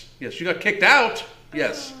 Yes. You got kicked out.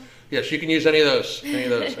 Yes, you can use any of those.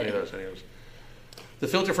 The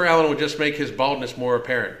filter for Alan would just make his baldness more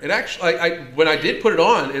apparent. It actually, when I did put it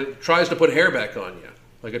on, it tries to put hair back on you.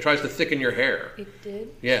 Like it tries to thicken your hair. It did?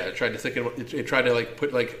 Yeah, it tried to thicken. It tried to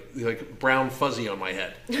put like brown fuzzy on my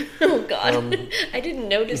head. Oh God, I didn't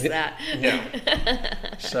notice that.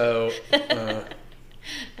 Yeah. So.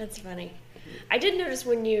 That's funny. I did notice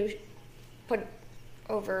when you put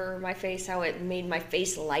over my face how it made my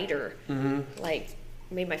face lighter. Mm-hmm. Like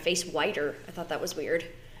made my face whiter. I thought that was weird.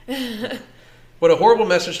 What a horrible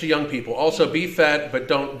message to young people. Also, be fat, but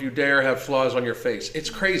don't you dare have flaws on your face. It's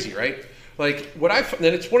crazy, right? Like, and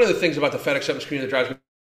it's one of the things about the fat acceptance community that drives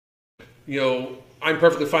me, I'm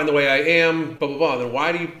perfectly fine the way I am, blah, blah, blah. Then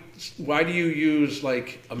why do you use,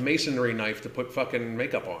 like, a masonry knife to put fucking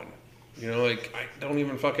makeup on? I don't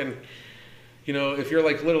even fucking, if you're,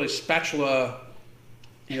 like, literally spatula,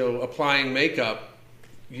 applying makeup,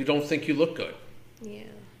 you don't think you look good.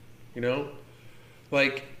 Yeah.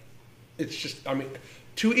 Like, it's just, how many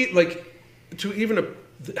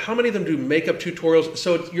of them do makeup tutorials?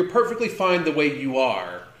 So you're perfectly fine the way you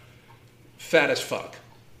are, fat as fuck.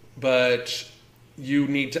 But you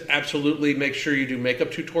need to absolutely make sure you do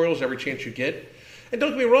makeup tutorials every chance you get. And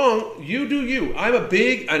don't get me wrong, you do you. I'm a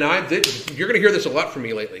big, you're going to hear this a lot from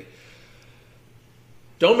me lately.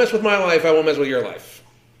 Don't mess with my life, I won't mess with your life.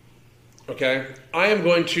 Okay? I am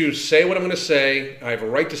going to say what I'm going to say. I have a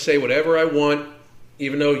right to say whatever I want.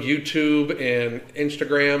 Even though YouTube and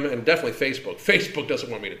Instagram and definitely Facebook doesn't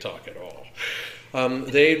want me to talk at all.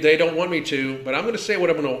 They don't want me to, but I'm going to say what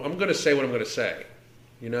I'm going to say.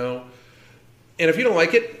 And if you don't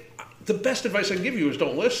like it, the best advice I can give you is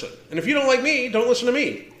don't listen. And if you don't like me, don't listen to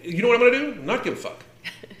me. You know what I'm going to do? Not give a fuck.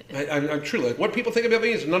 I'm truly like what people think about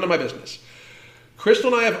me is none of my business.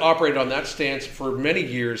 Crystal and I have operated on that stance for many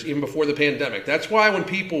years, even before the pandemic. That's why when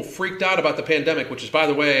people freaked out about the pandemic, which is, by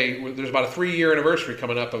the way, there's about a 3-year anniversary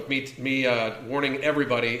coming up of me warning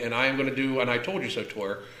everybody, and I am going to do an I Told You So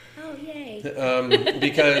tour. Oh, yay.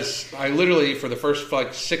 Because I literally, for the first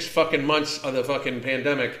 6 fucking months of the fucking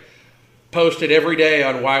pandemic, posted every day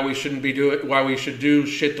on why we should do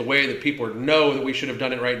shit the way that people know that we should have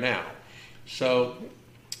done it right now. So...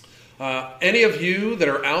 any of you that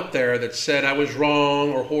are out there that said I was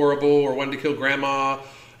wrong or horrible or wanted to kill grandma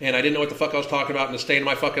and I didn't know what the fuck I was talking about and to stay in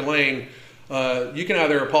my fucking lane, you can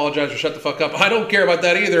either apologize or shut the fuck up. I don't care about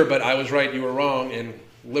that either, but I was right, you were wrong, and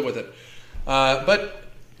live with it.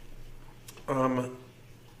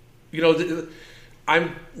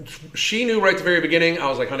 She knew right at the very beginning, I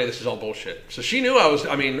was like, honey, this is all bullshit. So she knew I was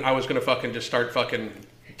going to fucking just start fucking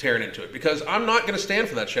tearing into it because I'm not going to stand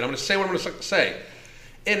for that shit. I'm going to say what I'm going to say.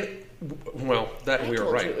 And, well, that we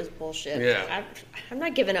were right. I told you it was bullshit. Yeah. I'm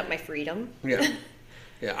not giving up my freedom. Yeah.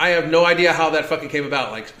 Yeah, I have no idea how that fucking came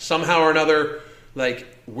about. Like, somehow or another, like,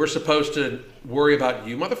 we're supposed to worry about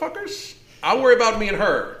you motherfuckers? I'll worry about me and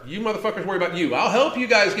her. You motherfuckers worry about you. I'll help you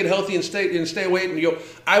guys get healthy and stay away. And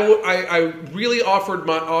I really offered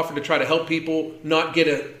to try to help people not get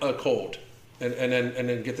a cold and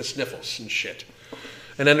then get the sniffles and shit.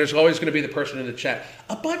 And then there's always going to be the person in the chat.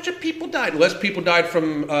 A bunch of people died. Less people died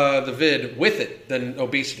from the vid with it than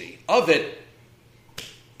obesity. Of it,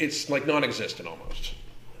 it's like non-existent almost.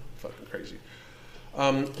 Fucking crazy.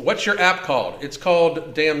 What's your app called? It's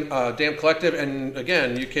called Damn Collective. And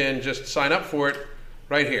again, you can just sign up for it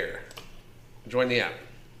right here. Join the app.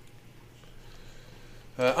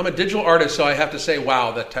 I'm a digital artist, so I have to say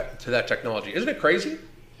wow to that technology. Isn't it crazy?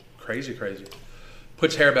 crazy.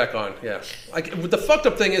 Puts hair back on. Yeah. Like the fucked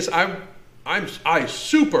up thing is, I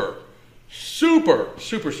super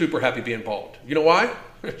happy being bald. You know why?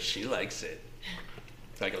 She likes it.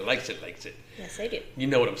 Like likes it. Yes, I do. You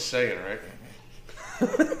know what I'm saying, right?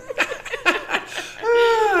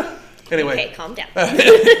 Anyway. Okay, calm down.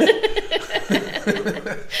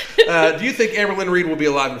 Do you think Amber Lynn Reed will be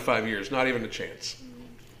alive in 5 years? Not even a chance.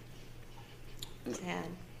 Sad.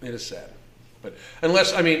 It is sad. But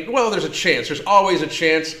unless, there's a chance. There's always a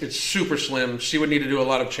chance. It's super slim. She would need to do a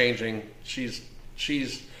lot of changing. She's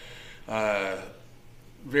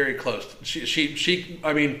very close.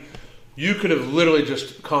 You could have literally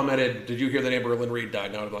just commented, "Did you hear that Amber Lynn Reed died?"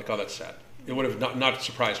 And I would have been like, "Oh, that's sad." It would have not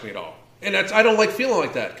surprised me at all. And I don't like feeling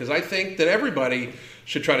like that because I think that everybody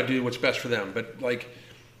should try to do what's best for them. But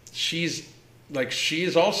she is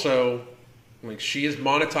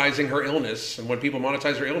monetizing her illness, and when people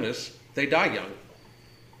monetize their illness, they die young.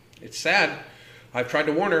 It's sad. I've tried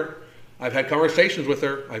to warn her. I've had conversations with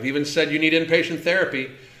her. I've even said you need inpatient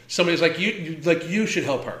therapy. Somebody's like, you should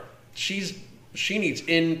help her. She needs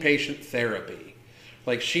inpatient therapy.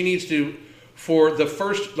 Like she needs to, for the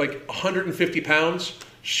first 150 pounds,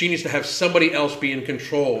 she needs to have somebody else be in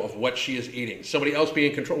control of what she is eating. Somebody else be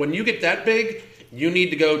in control. When you get that big, you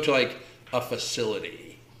need to go to a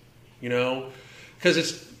facility,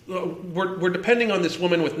 because we're depending on this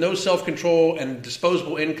woman with no self-control and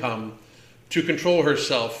disposable income to control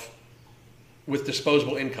herself with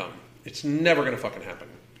disposable income. It's never going to fucking happen.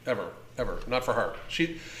 Ever. Not for her.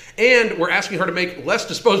 And we're asking her to make less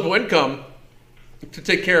disposable income to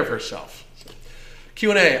take care of herself.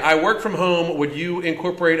 Q&A. I work from home. Would you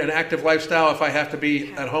incorporate an active lifestyle if I have to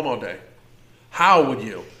be at home all day? How would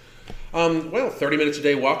you? 30 minutes a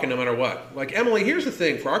day walking no matter what. Like, Emily, here's the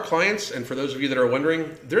thing. For our clients and for those of you that are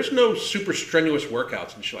wondering, there's no super strenuous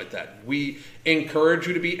workouts and shit like that. We encourage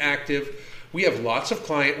you to be active. We have lots of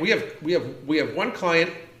clients. We have one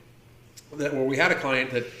client we had a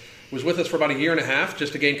client that was with us for about a year and a half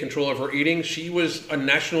just to gain control of her eating. She was a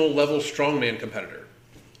national level strongman competitor.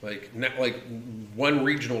 Won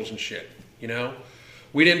regionals and shit,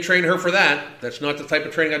 We didn't train her for that. That's not the type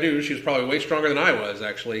of training I do. She was probably way stronger than I was,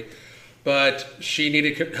 actually. But she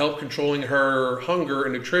needed help controlling her hunger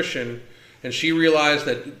and nutrition. And she realized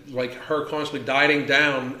that, her constantly dieting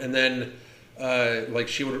down and then,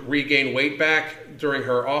 she would regain weight back during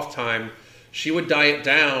her off time. She would diet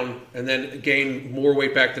down and then gain more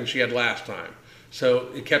weight back than she had last time. So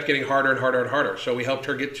it kept getting harder and harder and harder. So we helped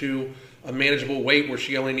her get to a manageable weight where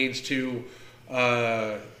she only needs to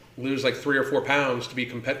lose 3 or 4 pounds to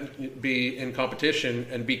be in competition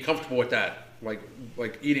and be comfortable with that, like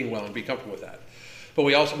eating well and be comfortable with that. But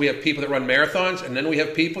we have people that run marathons, and then we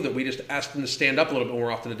have people that we just ask them to stand up a little bit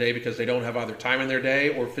more often a day because they don't have either time in their day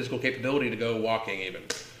or physical capability to go walking even,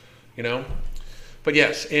 But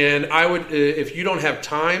yes, and I would, if you don't have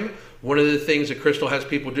time, one of the things that Crystal has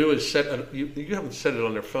people do is you haven't set it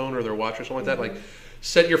on their phone or their watch or something like that,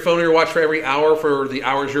 set your phone or your watch for every hour for the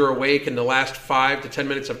hours you're awake, and the last 5 to 10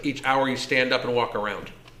 minutes of each hour you stand up and walk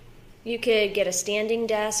around. You could get a standing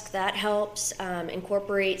desk. That helps.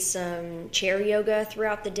 Incorporate some chair yoga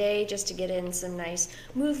throughout the day just to get in some nice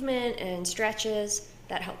movement and stretches.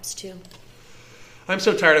 That helps too. I'm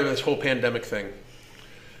so tired of this whole pandemic thing.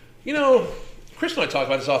 Crystal and I talk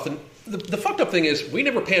about this often. The fucked up thing is we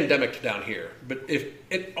never pandemicked down here. But if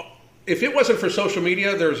it wasn't for social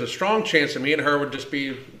media, there's a strong chance that me and her would just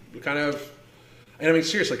be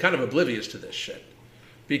seriously, kind of oblivious to this shit.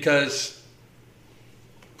 Because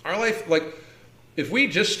our life, if we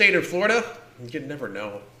just stayed in Florida, you'd never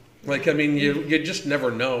know. You just never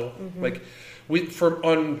know.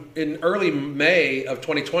 Mm-hmm. In early May of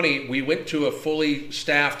 2020, we went to a fully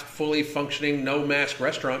staffed, fully functioning, no mask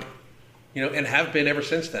restaurant. And have been ever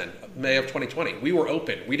since then, May of 2020. We were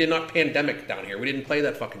open. We did not pandemic down here. We didn't play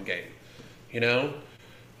that fucking game.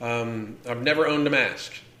 I've never owned a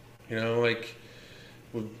mask. We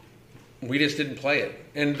just didn't play it.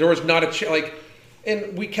 And there was not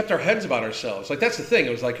and we kept our heads about ourselves. That's the thing.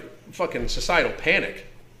 It was fucking societal panic.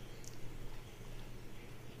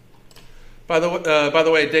 By the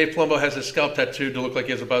way, Dave Palumbo has his scalp tattooed to look like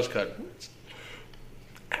he has a buzz cut.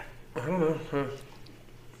 I don't know.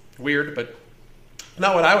 Weird, but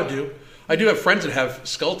not what I would do. I do have friends that have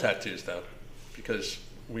skull tattoos, though, because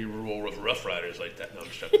we roll with Rough Riders like that. No, I'm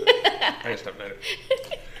just joking. I can stop that.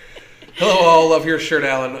 Hello, all. Love your shirt,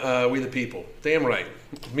 Alan. We the people. Damn right.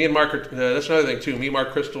 Me and Mark that's another thing, too. Me,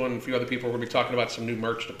 Mark, Crystal, and a few other people are going to be talking about some new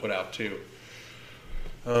merch to put out, too.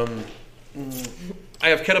 I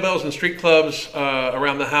have kettlebells and street clubs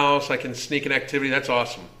around the house. I can sneak an activity. That's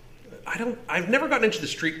awesome. I've never gotten into the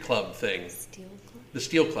street club thing. Steel club? The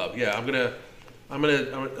Steel Club. Yeah,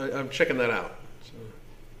 I'm checking that out.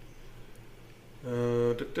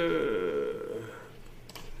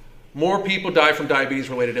 More people die from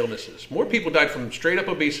diabetes-related illnesses. More people died from straight-up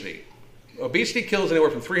obesity. Obesity kills anywhere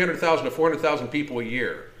from 300,000 to 400,000 people a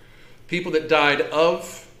year. People that died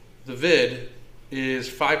of the vid is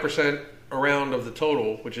 5% around of the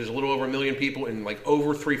total, which is a little over 1 million people in like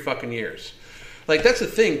over 3 fucking years. Like, that's the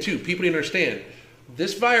thing, too. People need to understand.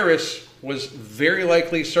 This virus was very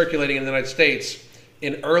likely circulating in the United States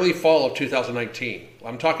in early fall of 2019.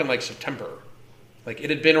 I'm talking like September. Like, it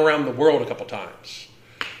had been around the world a couple times.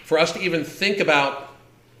 For us to even think about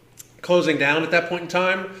closing down at that point in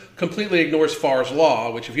time completely ignores Farr's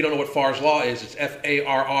Law, which if you don't know what Farr's Law is, it's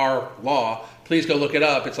Farr law. Please go look it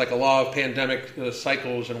up. It's like a law of pandemic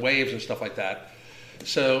cycles and waves and stuff like that.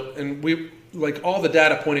 So, and we, like, all the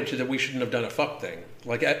data pointed to that we shouldn't have done a fuck thing.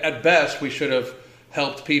 Like, at best, we should have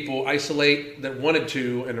helped people isolate that wanted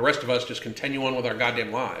to, and the rest of us just continue on with our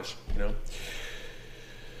goddamn lives, you know?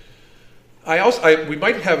 We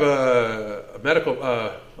might have a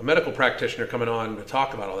medical practitioner coming on to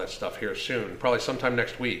talk about all that stuff here soon, probably sometime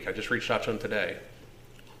next week. I just reached out to him today.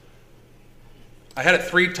 I had it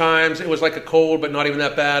 3 times. It was like a cold, but not even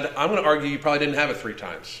that bad. I'm going to argue you probably didn't have it 3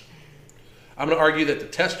 times. I'm going to argue that the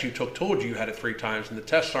test you took told you had it 3 times, and the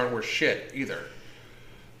tests aren't worth shit either.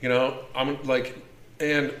 You know, I'm like,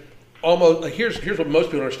 and almost like here's what most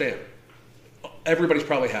people understand. Everybody's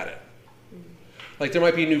probably had it. Like, there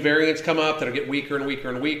might be new variants come up that'll get weaker and weaker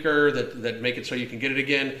and weaker that make it so you can get it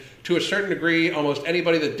again. To a certain degree, almost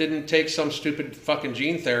anybody that didn't take some stupid fucking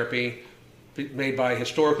gene therapy made by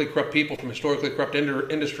historically corrupt people from historically corrupt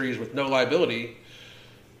industries with no liability,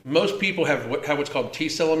 most people have what's called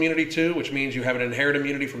T-cell immunity too, which means you have an inherent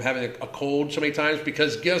immunity from having a cold so many times,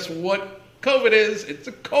 because guess what COVID is? It's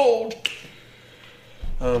a cold.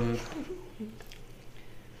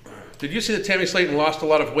 Did you see that Tammy Slayton lost a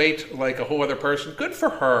lot of weight like a whole other person? Good for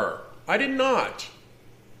her. I did not.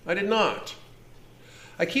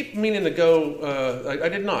 I keep meaning to go. I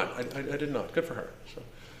did not. I did not. Good for her. So,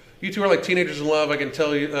 you two are like teenagers in love. I can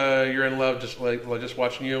tell you you're in love just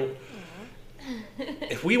watching you.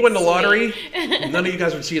 If we won the lottery, none of you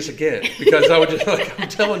guys would see us again, because I would just like, I'm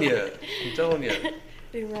telling you.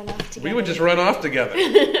 We run off together. We would just run off together.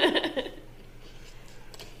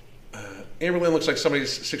 Amberlynn looks like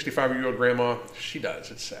somebody's 65-year-old grandma. She does.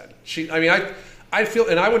 It's sad. I feel,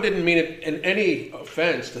 and I didn't mean it in any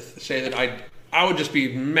offense to say that I would just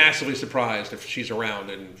be massively surprised if she's around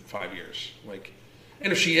in 5 years. Like,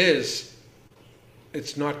 and if she is,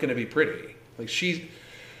 it's not going to be pretty. Like,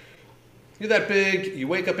 you're that big. You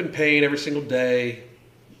wake up in pain every single day.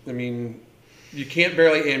 I mean, you can't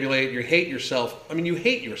barely ambulate. You hate yourself. I mean, you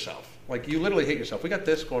hate yourself. Like, you literally hate yourself. We got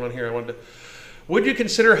this going on here. Would you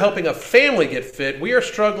consider helping a family get fit? We are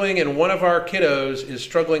struggling, and one of our kiddos is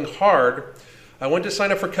struggling hard. I want to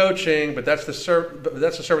sign up for coaching, but that's the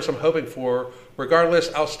service I'm hoping for.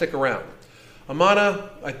 Regardless, I'll stick around. Amana,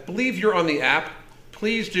 I believe you're on the app.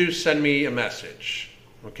 Please do send me a message,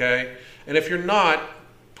 okay? And if you're not,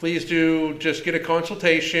 please do just get a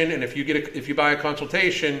consultation. And if you buy a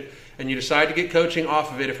consultation and you decide to get coaching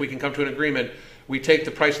off of it, if we can come to an agreement, we take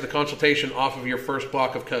the price of the consultation off of your first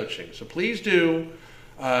block of coaching. So please do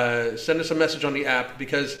send us a message on the app,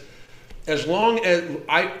 because as long as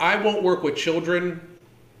I won't work with children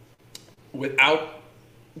without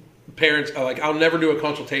parents, like, I'll never do a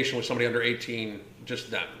consultation with somebody under 18,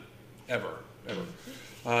 just them, ever.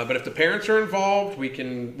 But if the parents are involved, we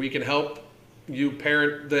can help you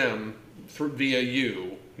parent them via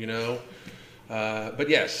you know. But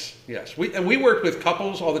yes, we work with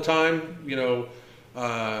couples all the time, you know.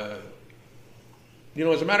 As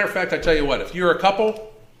a matter of fact, I tell you what, if you're a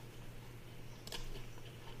couple,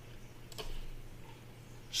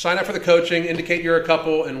 sign up for the coaching, indicate you're a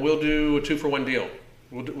couple, and we'll do a 2-for-1 deal.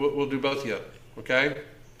 We'll do both of you, okay?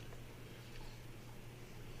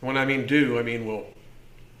 When I mean do, I mean we'll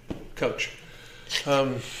coach.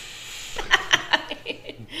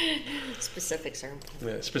 Specifics are important.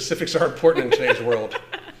 Yeah, specifics are important in today's world.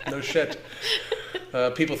 No shit.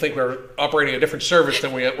 People think we're operating a different service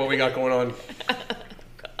than what we got going on.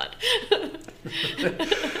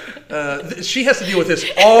 God. She has to deal with this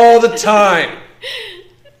all the time.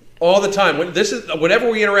 All the time. Whenever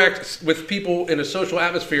we interact with people in a social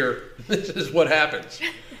atmosphere, this is what happens.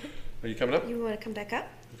 Are you coming up? You want to come back up?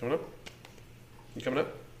 You coming up? You coming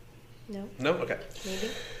up? No. No? Okay.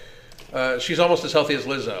 Maybe. She's almost as healthy as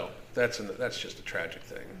Lizzo. That's just a tragic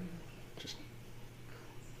thing.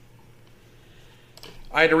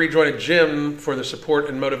 I had to rejoin a gym for the support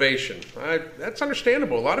and motivation. That's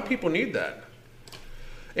understandable. A lot of people need that.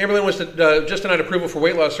 Amberlynn was just denied approval for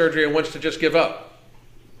weight loss surgery and wants to just give up.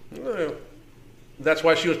 That's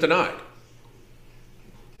why she was denied.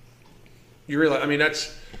 You realize, I mean,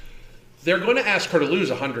 they're going to ask her to lose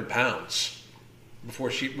 100 pounds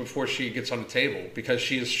before she gets on the table, because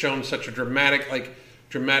she has shown such a dramatic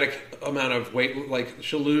amount of weight. Like,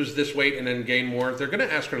 she'll lose this weight and then gain more. They're going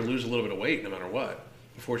to ask her to lose a little bit of weight no matter what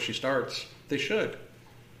before she starts. They should.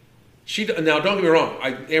 Now, don't get me wrong.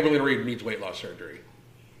 Amberlynn Reed needs weight loss surgery,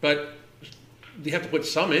 but you have to put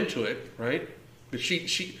some into it, right? But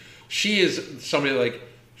she is somebody like,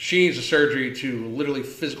 she needs a surgery to literally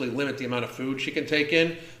physically limit the amount of food she can take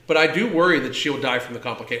in. But I do worry that she'll die from the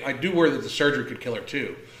complication. I do worry that the surgery could kill her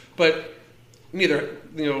too. But neither,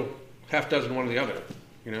 half dozen one or the other.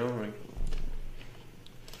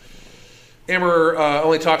 Amber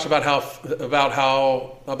only talks about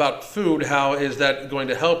food. How is that going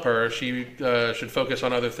to help her? She should focus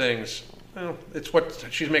on other things. Well, it's what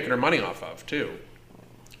she's making her money off of too.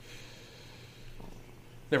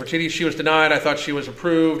 Nefertiti, she was denied. I thought she was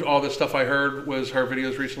approved. All this stuff I heard was her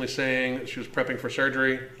videos recently saying she was prepping for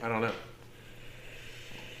surgery. I don't know.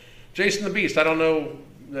 Jason the Beast, I don't know.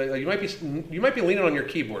 You might be leaning on your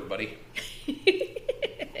keyboard, buddy.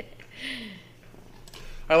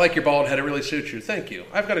 I like your bald head. It really suits you. Thank you.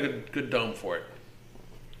 I've got a good dome for it.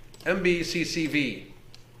 MBCCV.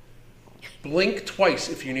 Blink twice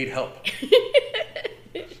if you need help.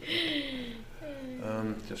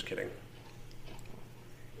 Just kidding.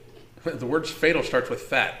 The word fatal starts with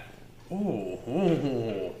fat.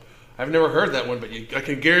 Ooh. I've never heard that one, but I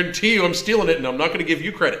can guarantee you I'm stealing it, and I'm not going to give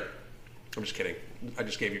you credit. I'm just kidding. I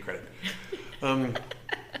just gave you credit.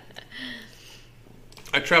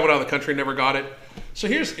 I traveled out of the country, never got it. So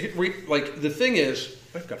the thing is,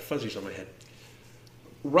 I've got fuzzies on my head.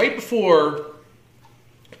 Right before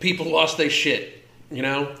people lost their shit,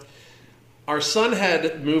 our son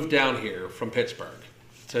had moved down here from Pittsburgh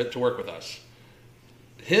to work with us.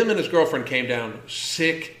 Him and his girlfriend came down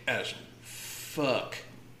sick as fuck.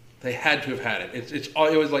 They had to have had it. It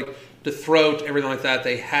was like the throat, everything like that.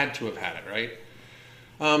 They had to have had it, right?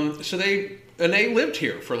 So they lived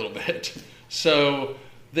here for a little bit. So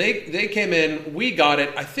they came in. We got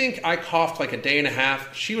it. I think I coughed like a day and a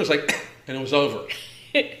half. She was like, and it was over.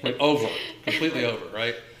 Over, completely over,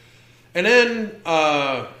 right? And then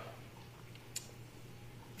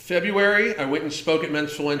February, I went and spoke at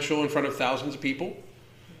Men's Influential in front of thousands of people.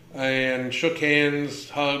 And shook hands,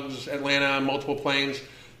 hugs, Atlanta, multiple planes.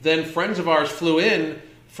 Then friends of ours flew in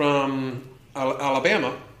from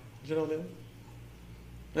Alabama. Is it Alabama?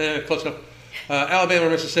 Close enough. Alabama or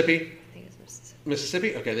Mississippi? I think it's Mississippi.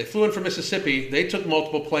 Mississippi? Okay, they flew in from Mississippi. They took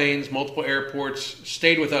multiple planes, multiple airports,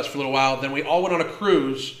 stayed with us for a little while. Then we all went on a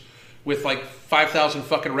cruise with like 5,000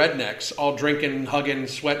 fucking rednecks, all drinking, hugging,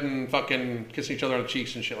 sweating, fucking kissing each other on the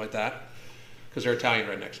cheeks and shit like that. Because they're Italian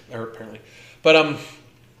rednecks, apparently. But,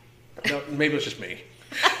 no, maybe it was just me.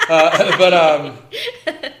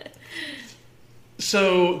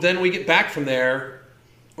 So then we get back from there.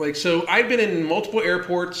 So I'd been in multiple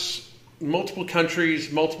airports, multiple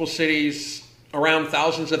countries, multiple cities, around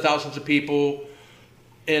thousands and thousands of people.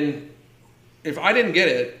 And if I didn't get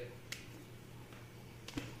it,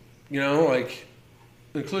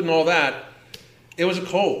 including all that, it was a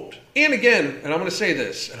cold. And again, and I'm going to say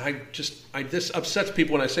this, and this upsets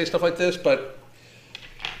people when I say stuff like this, but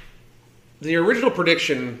the original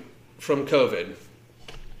prediction from COVID,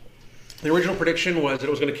 the original prediction was that it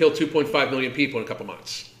was going to kill 2.5 million people in a couple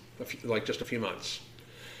months, just a few months.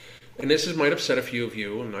 And this might upset a few of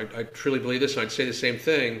you, and I truly believe this, and I'd say the same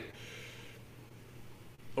thing.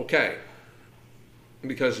 Okay.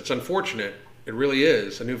 Because it's unfortunate. It really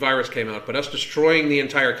is. A new virus came out, but us destroying the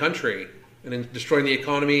entire country and then destroying the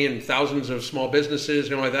economy and thousands of small businesses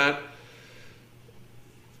and all like that,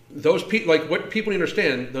 those people, what people need to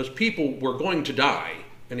understand, those people were going to die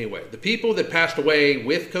anyway. The people that passed away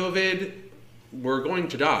with COVID were going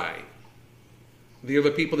to die. The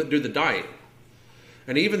other people that do the dying.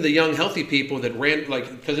 And even the young, healthy people that ran,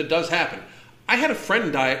 because it does happen. I had a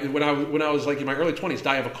friend die when I was in my early 20s,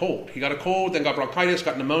 die of a cold. He got a cold, then got bronchitis,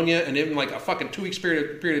 got pneumonia, and in a fucking 2 weeks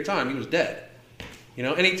period of time, he was dead.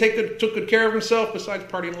 And he took good care of himself, besides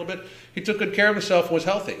partying a little bit. He took good care of himself and was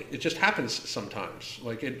healthy. It just happens sometimes.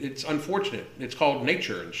 It's unfortunate. It's called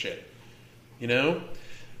nature and shit.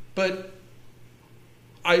 But,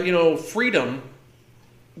 freedom,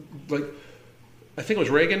 I think it was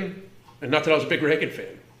Reagan, and not that I was a big Reagan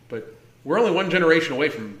fan, but we're only one generation away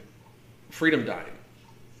from freedom dying.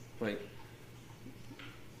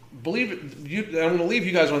 Believe it, I'm going to leave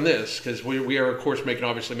you guys on this because we are, of course,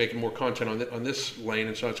 making more content on this lane,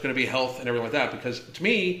 and so it's going to be health and everything like that. Because to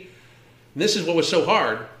me, And this is what was so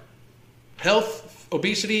hard. Health,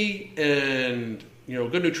 obesity, and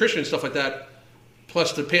good nutrition and stuff like that,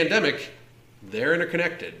 plus the pandemic, they're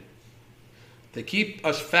interconnected. They keep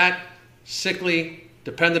us fat, sickly,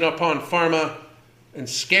 dependent upon pharma, and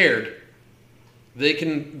scared.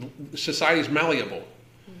 Society's malleable.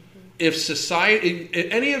 If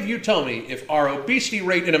any of you tell me if our obesity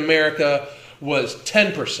rate in America was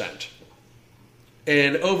 10%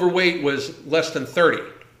 and overweight was less than 30,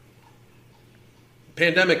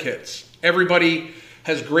 pandemic hits. Everybody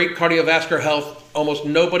has great cardiovascular health. Almost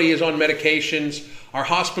nobody is on medications. Our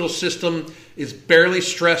hospital system is barely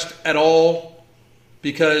stressed at all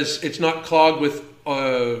because it's not clogged with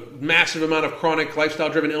a massive amount of chronic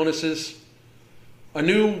lifestyle-driven illnesses. A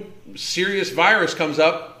new serious virus comes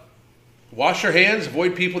up. Wash your hands,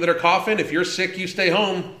 avoid people that are coughing. If you're sick, you stay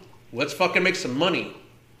home. Let's fucking make some money.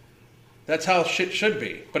 That's how shit should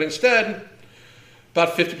be. But instead,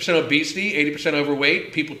 about 50% obesity, 80%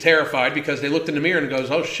 overweight, people terrified because they looked in the mirror and goes,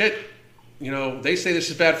 oh shit, they say this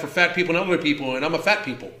is bad for fat people and elderly people, and I'm a fat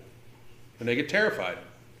people. And they get terrified.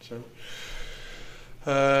 So,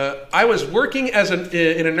 I was working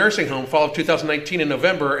in a nursing home fall of 2019 in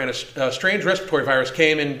November, and a strange respiratory virus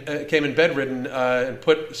came in bedridden and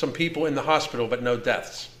put some people in the hospital, but no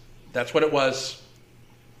deaths. That's what it was.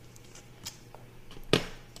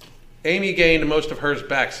 Amy gained most of hers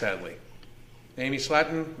back, sadly. Amy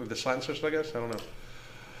Slatton, the Slatton sisters, I guess? I don't know.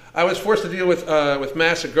 I was forced to deal with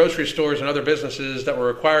massive grocery stores and other businesses that were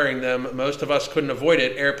requiring them. Most of us couldn't avoid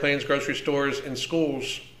it. Airplanes, grocery stores, and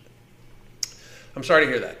schools. I'm sorry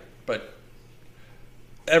to hear that, but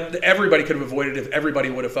everybody could have avoided it if everybody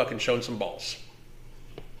would have fucking shown some balls.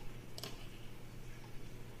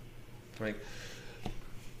 Like,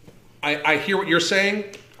 I hear what you're saying.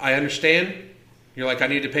 I understand. You're like, I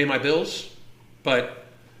need to pay my bills. But,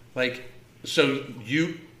 because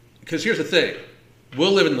here's the thing.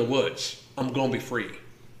 We'll live in the woods. I'm going to be free.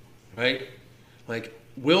 Right?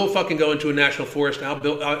 We'll fucking go into a national forest and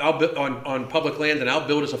I'll build on public land, and I'll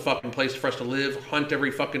build us a fucking place for us to live, hunt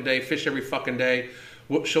every fucking day, fish every fucking day.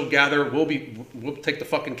 She'll gather. We'll take the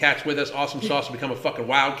fucking cats with us. Awesome Sauce will become a fucking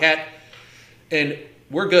wildcat. And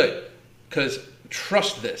we're good. Because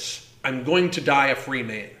trust this. I'm going to die a free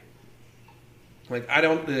man.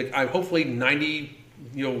 I hopefully 90,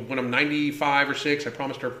 when I'm 95 or 6, I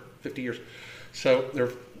promised her 50 years.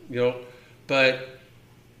 So but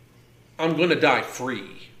I'm going to die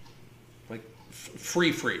free.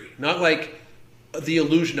 Free. Not like the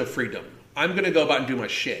illusion of freedom. I'm going to go about and do my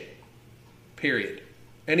shit. Period.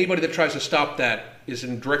 Anybody that tries to stop that is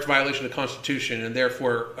in direct violation of the Constitution and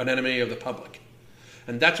therefore an enemy of the public.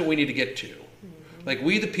 And that's what we need to get to.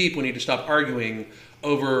 We the people need to stop arguing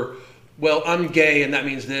over, well, I'm gay and that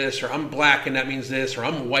means this, or I'm black and that means this, or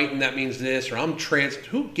I'm white and that means this, or I'm trans.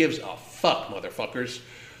 Who gives a fuck, motherfuckers?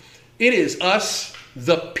 It is us,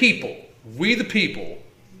 the people, we the people,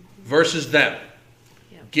 versus them.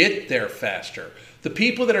 Yeah. Get there faster. The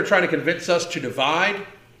people that are trying to convince us to divide,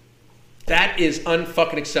 that is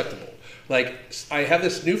unfucking acceptable. I have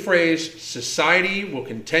this new phrase, society will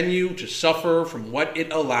continue to suffer from what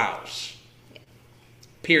it allows.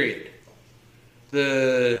 Period.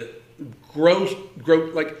 The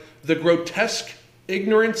grotesque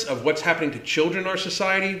ignorance of what's happening to children in our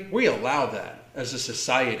society, we allow that as a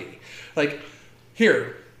society.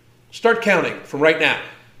 Here, start counting from right now.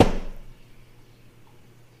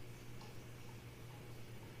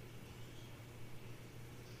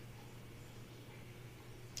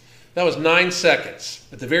 That was 9 seconds.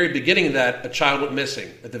 At the very beginning of that, a child went missing.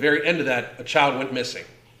 At the very end of that, a child went missing.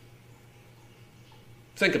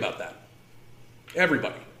 Think about that.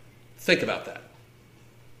 Everybody, think about that.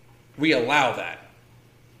 We allow that.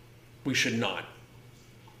 We should not.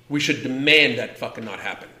 We should demand that fucking not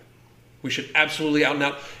happen. We should absolutely out and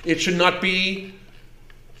out. It should not be...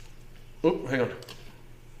 Oh, hang on.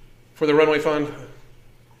 For the Runaway Fund.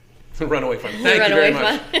 The Runaway Fund. Thank you very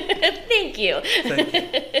much. Thank you. Thank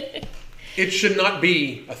you. It should not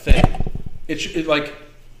be a thing.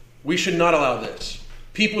 We should not allow this.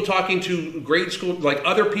 People talking to grade school,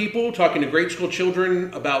 other people talking to grade school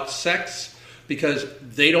children about sex because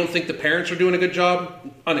they don't think the parents are doing a good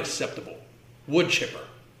job, unacceptable. Wood chipper.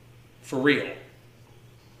 For real.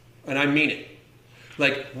 And I mean it.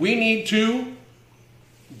 We need to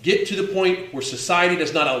get to the point where society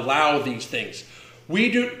does not allow these things.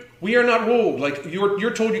 We are not ruled.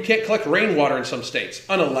 You're told you can't collect rainwater in some states.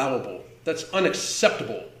 Unallowable. That's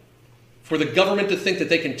unacceptable. For the government to think that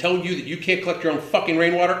they can tell you that you can't collect your own fucking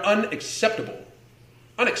rainwater, unacceptable.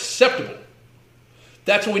 Unacceptable.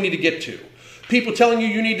 That's what we need to get to. People telling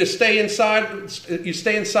you need to stay inside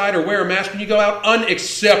or wear a mask when you go out,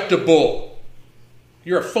 unacceptable.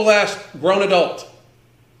 You're a full-ass grown adult.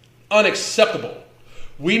 Unacceptable.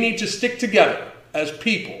 We need to stick together as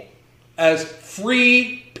people, as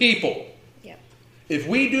free people. Yep. If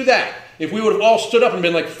we do that, if we would have all stood up and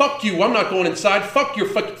been like, fuck you, I'm not going inside, fuck your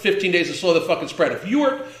 15 days to slow the fucking spread. If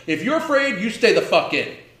you're afraid, you stay the fuck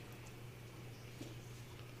in.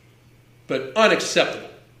 But unacceptable.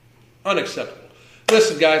 Unacceptable.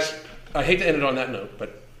 Listen, guys, I hate to end it on that note,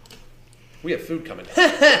 but we have food coming.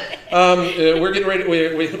 We're getting ready.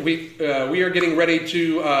 We are getting ready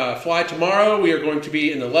to fly tomorrow. We are going to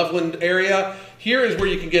be in the Loveland area. Here is where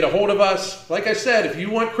you can get a hold of us. Like I said, if you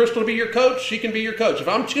want Crystal to be your coach, she can be your coach. If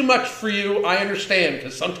I'm too much for you, I understand,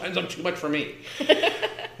 because sometimes I'm too much for me.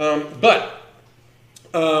 But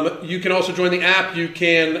you can also join the app. You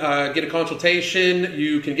can get a consultation.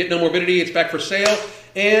 You can get No Morbidity. It's back for sale.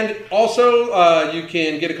 And also, you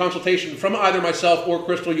can get a consultation from either myself or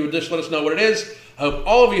Crystal. You would just let us know what it is. I hope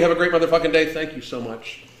all of you have a great motherfucking day. Thank you so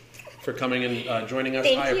much for coming and joining us.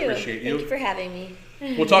 I appreciate you. Thank you for having me.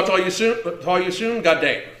 We'll talk to all you soon. God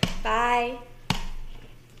day. Bye.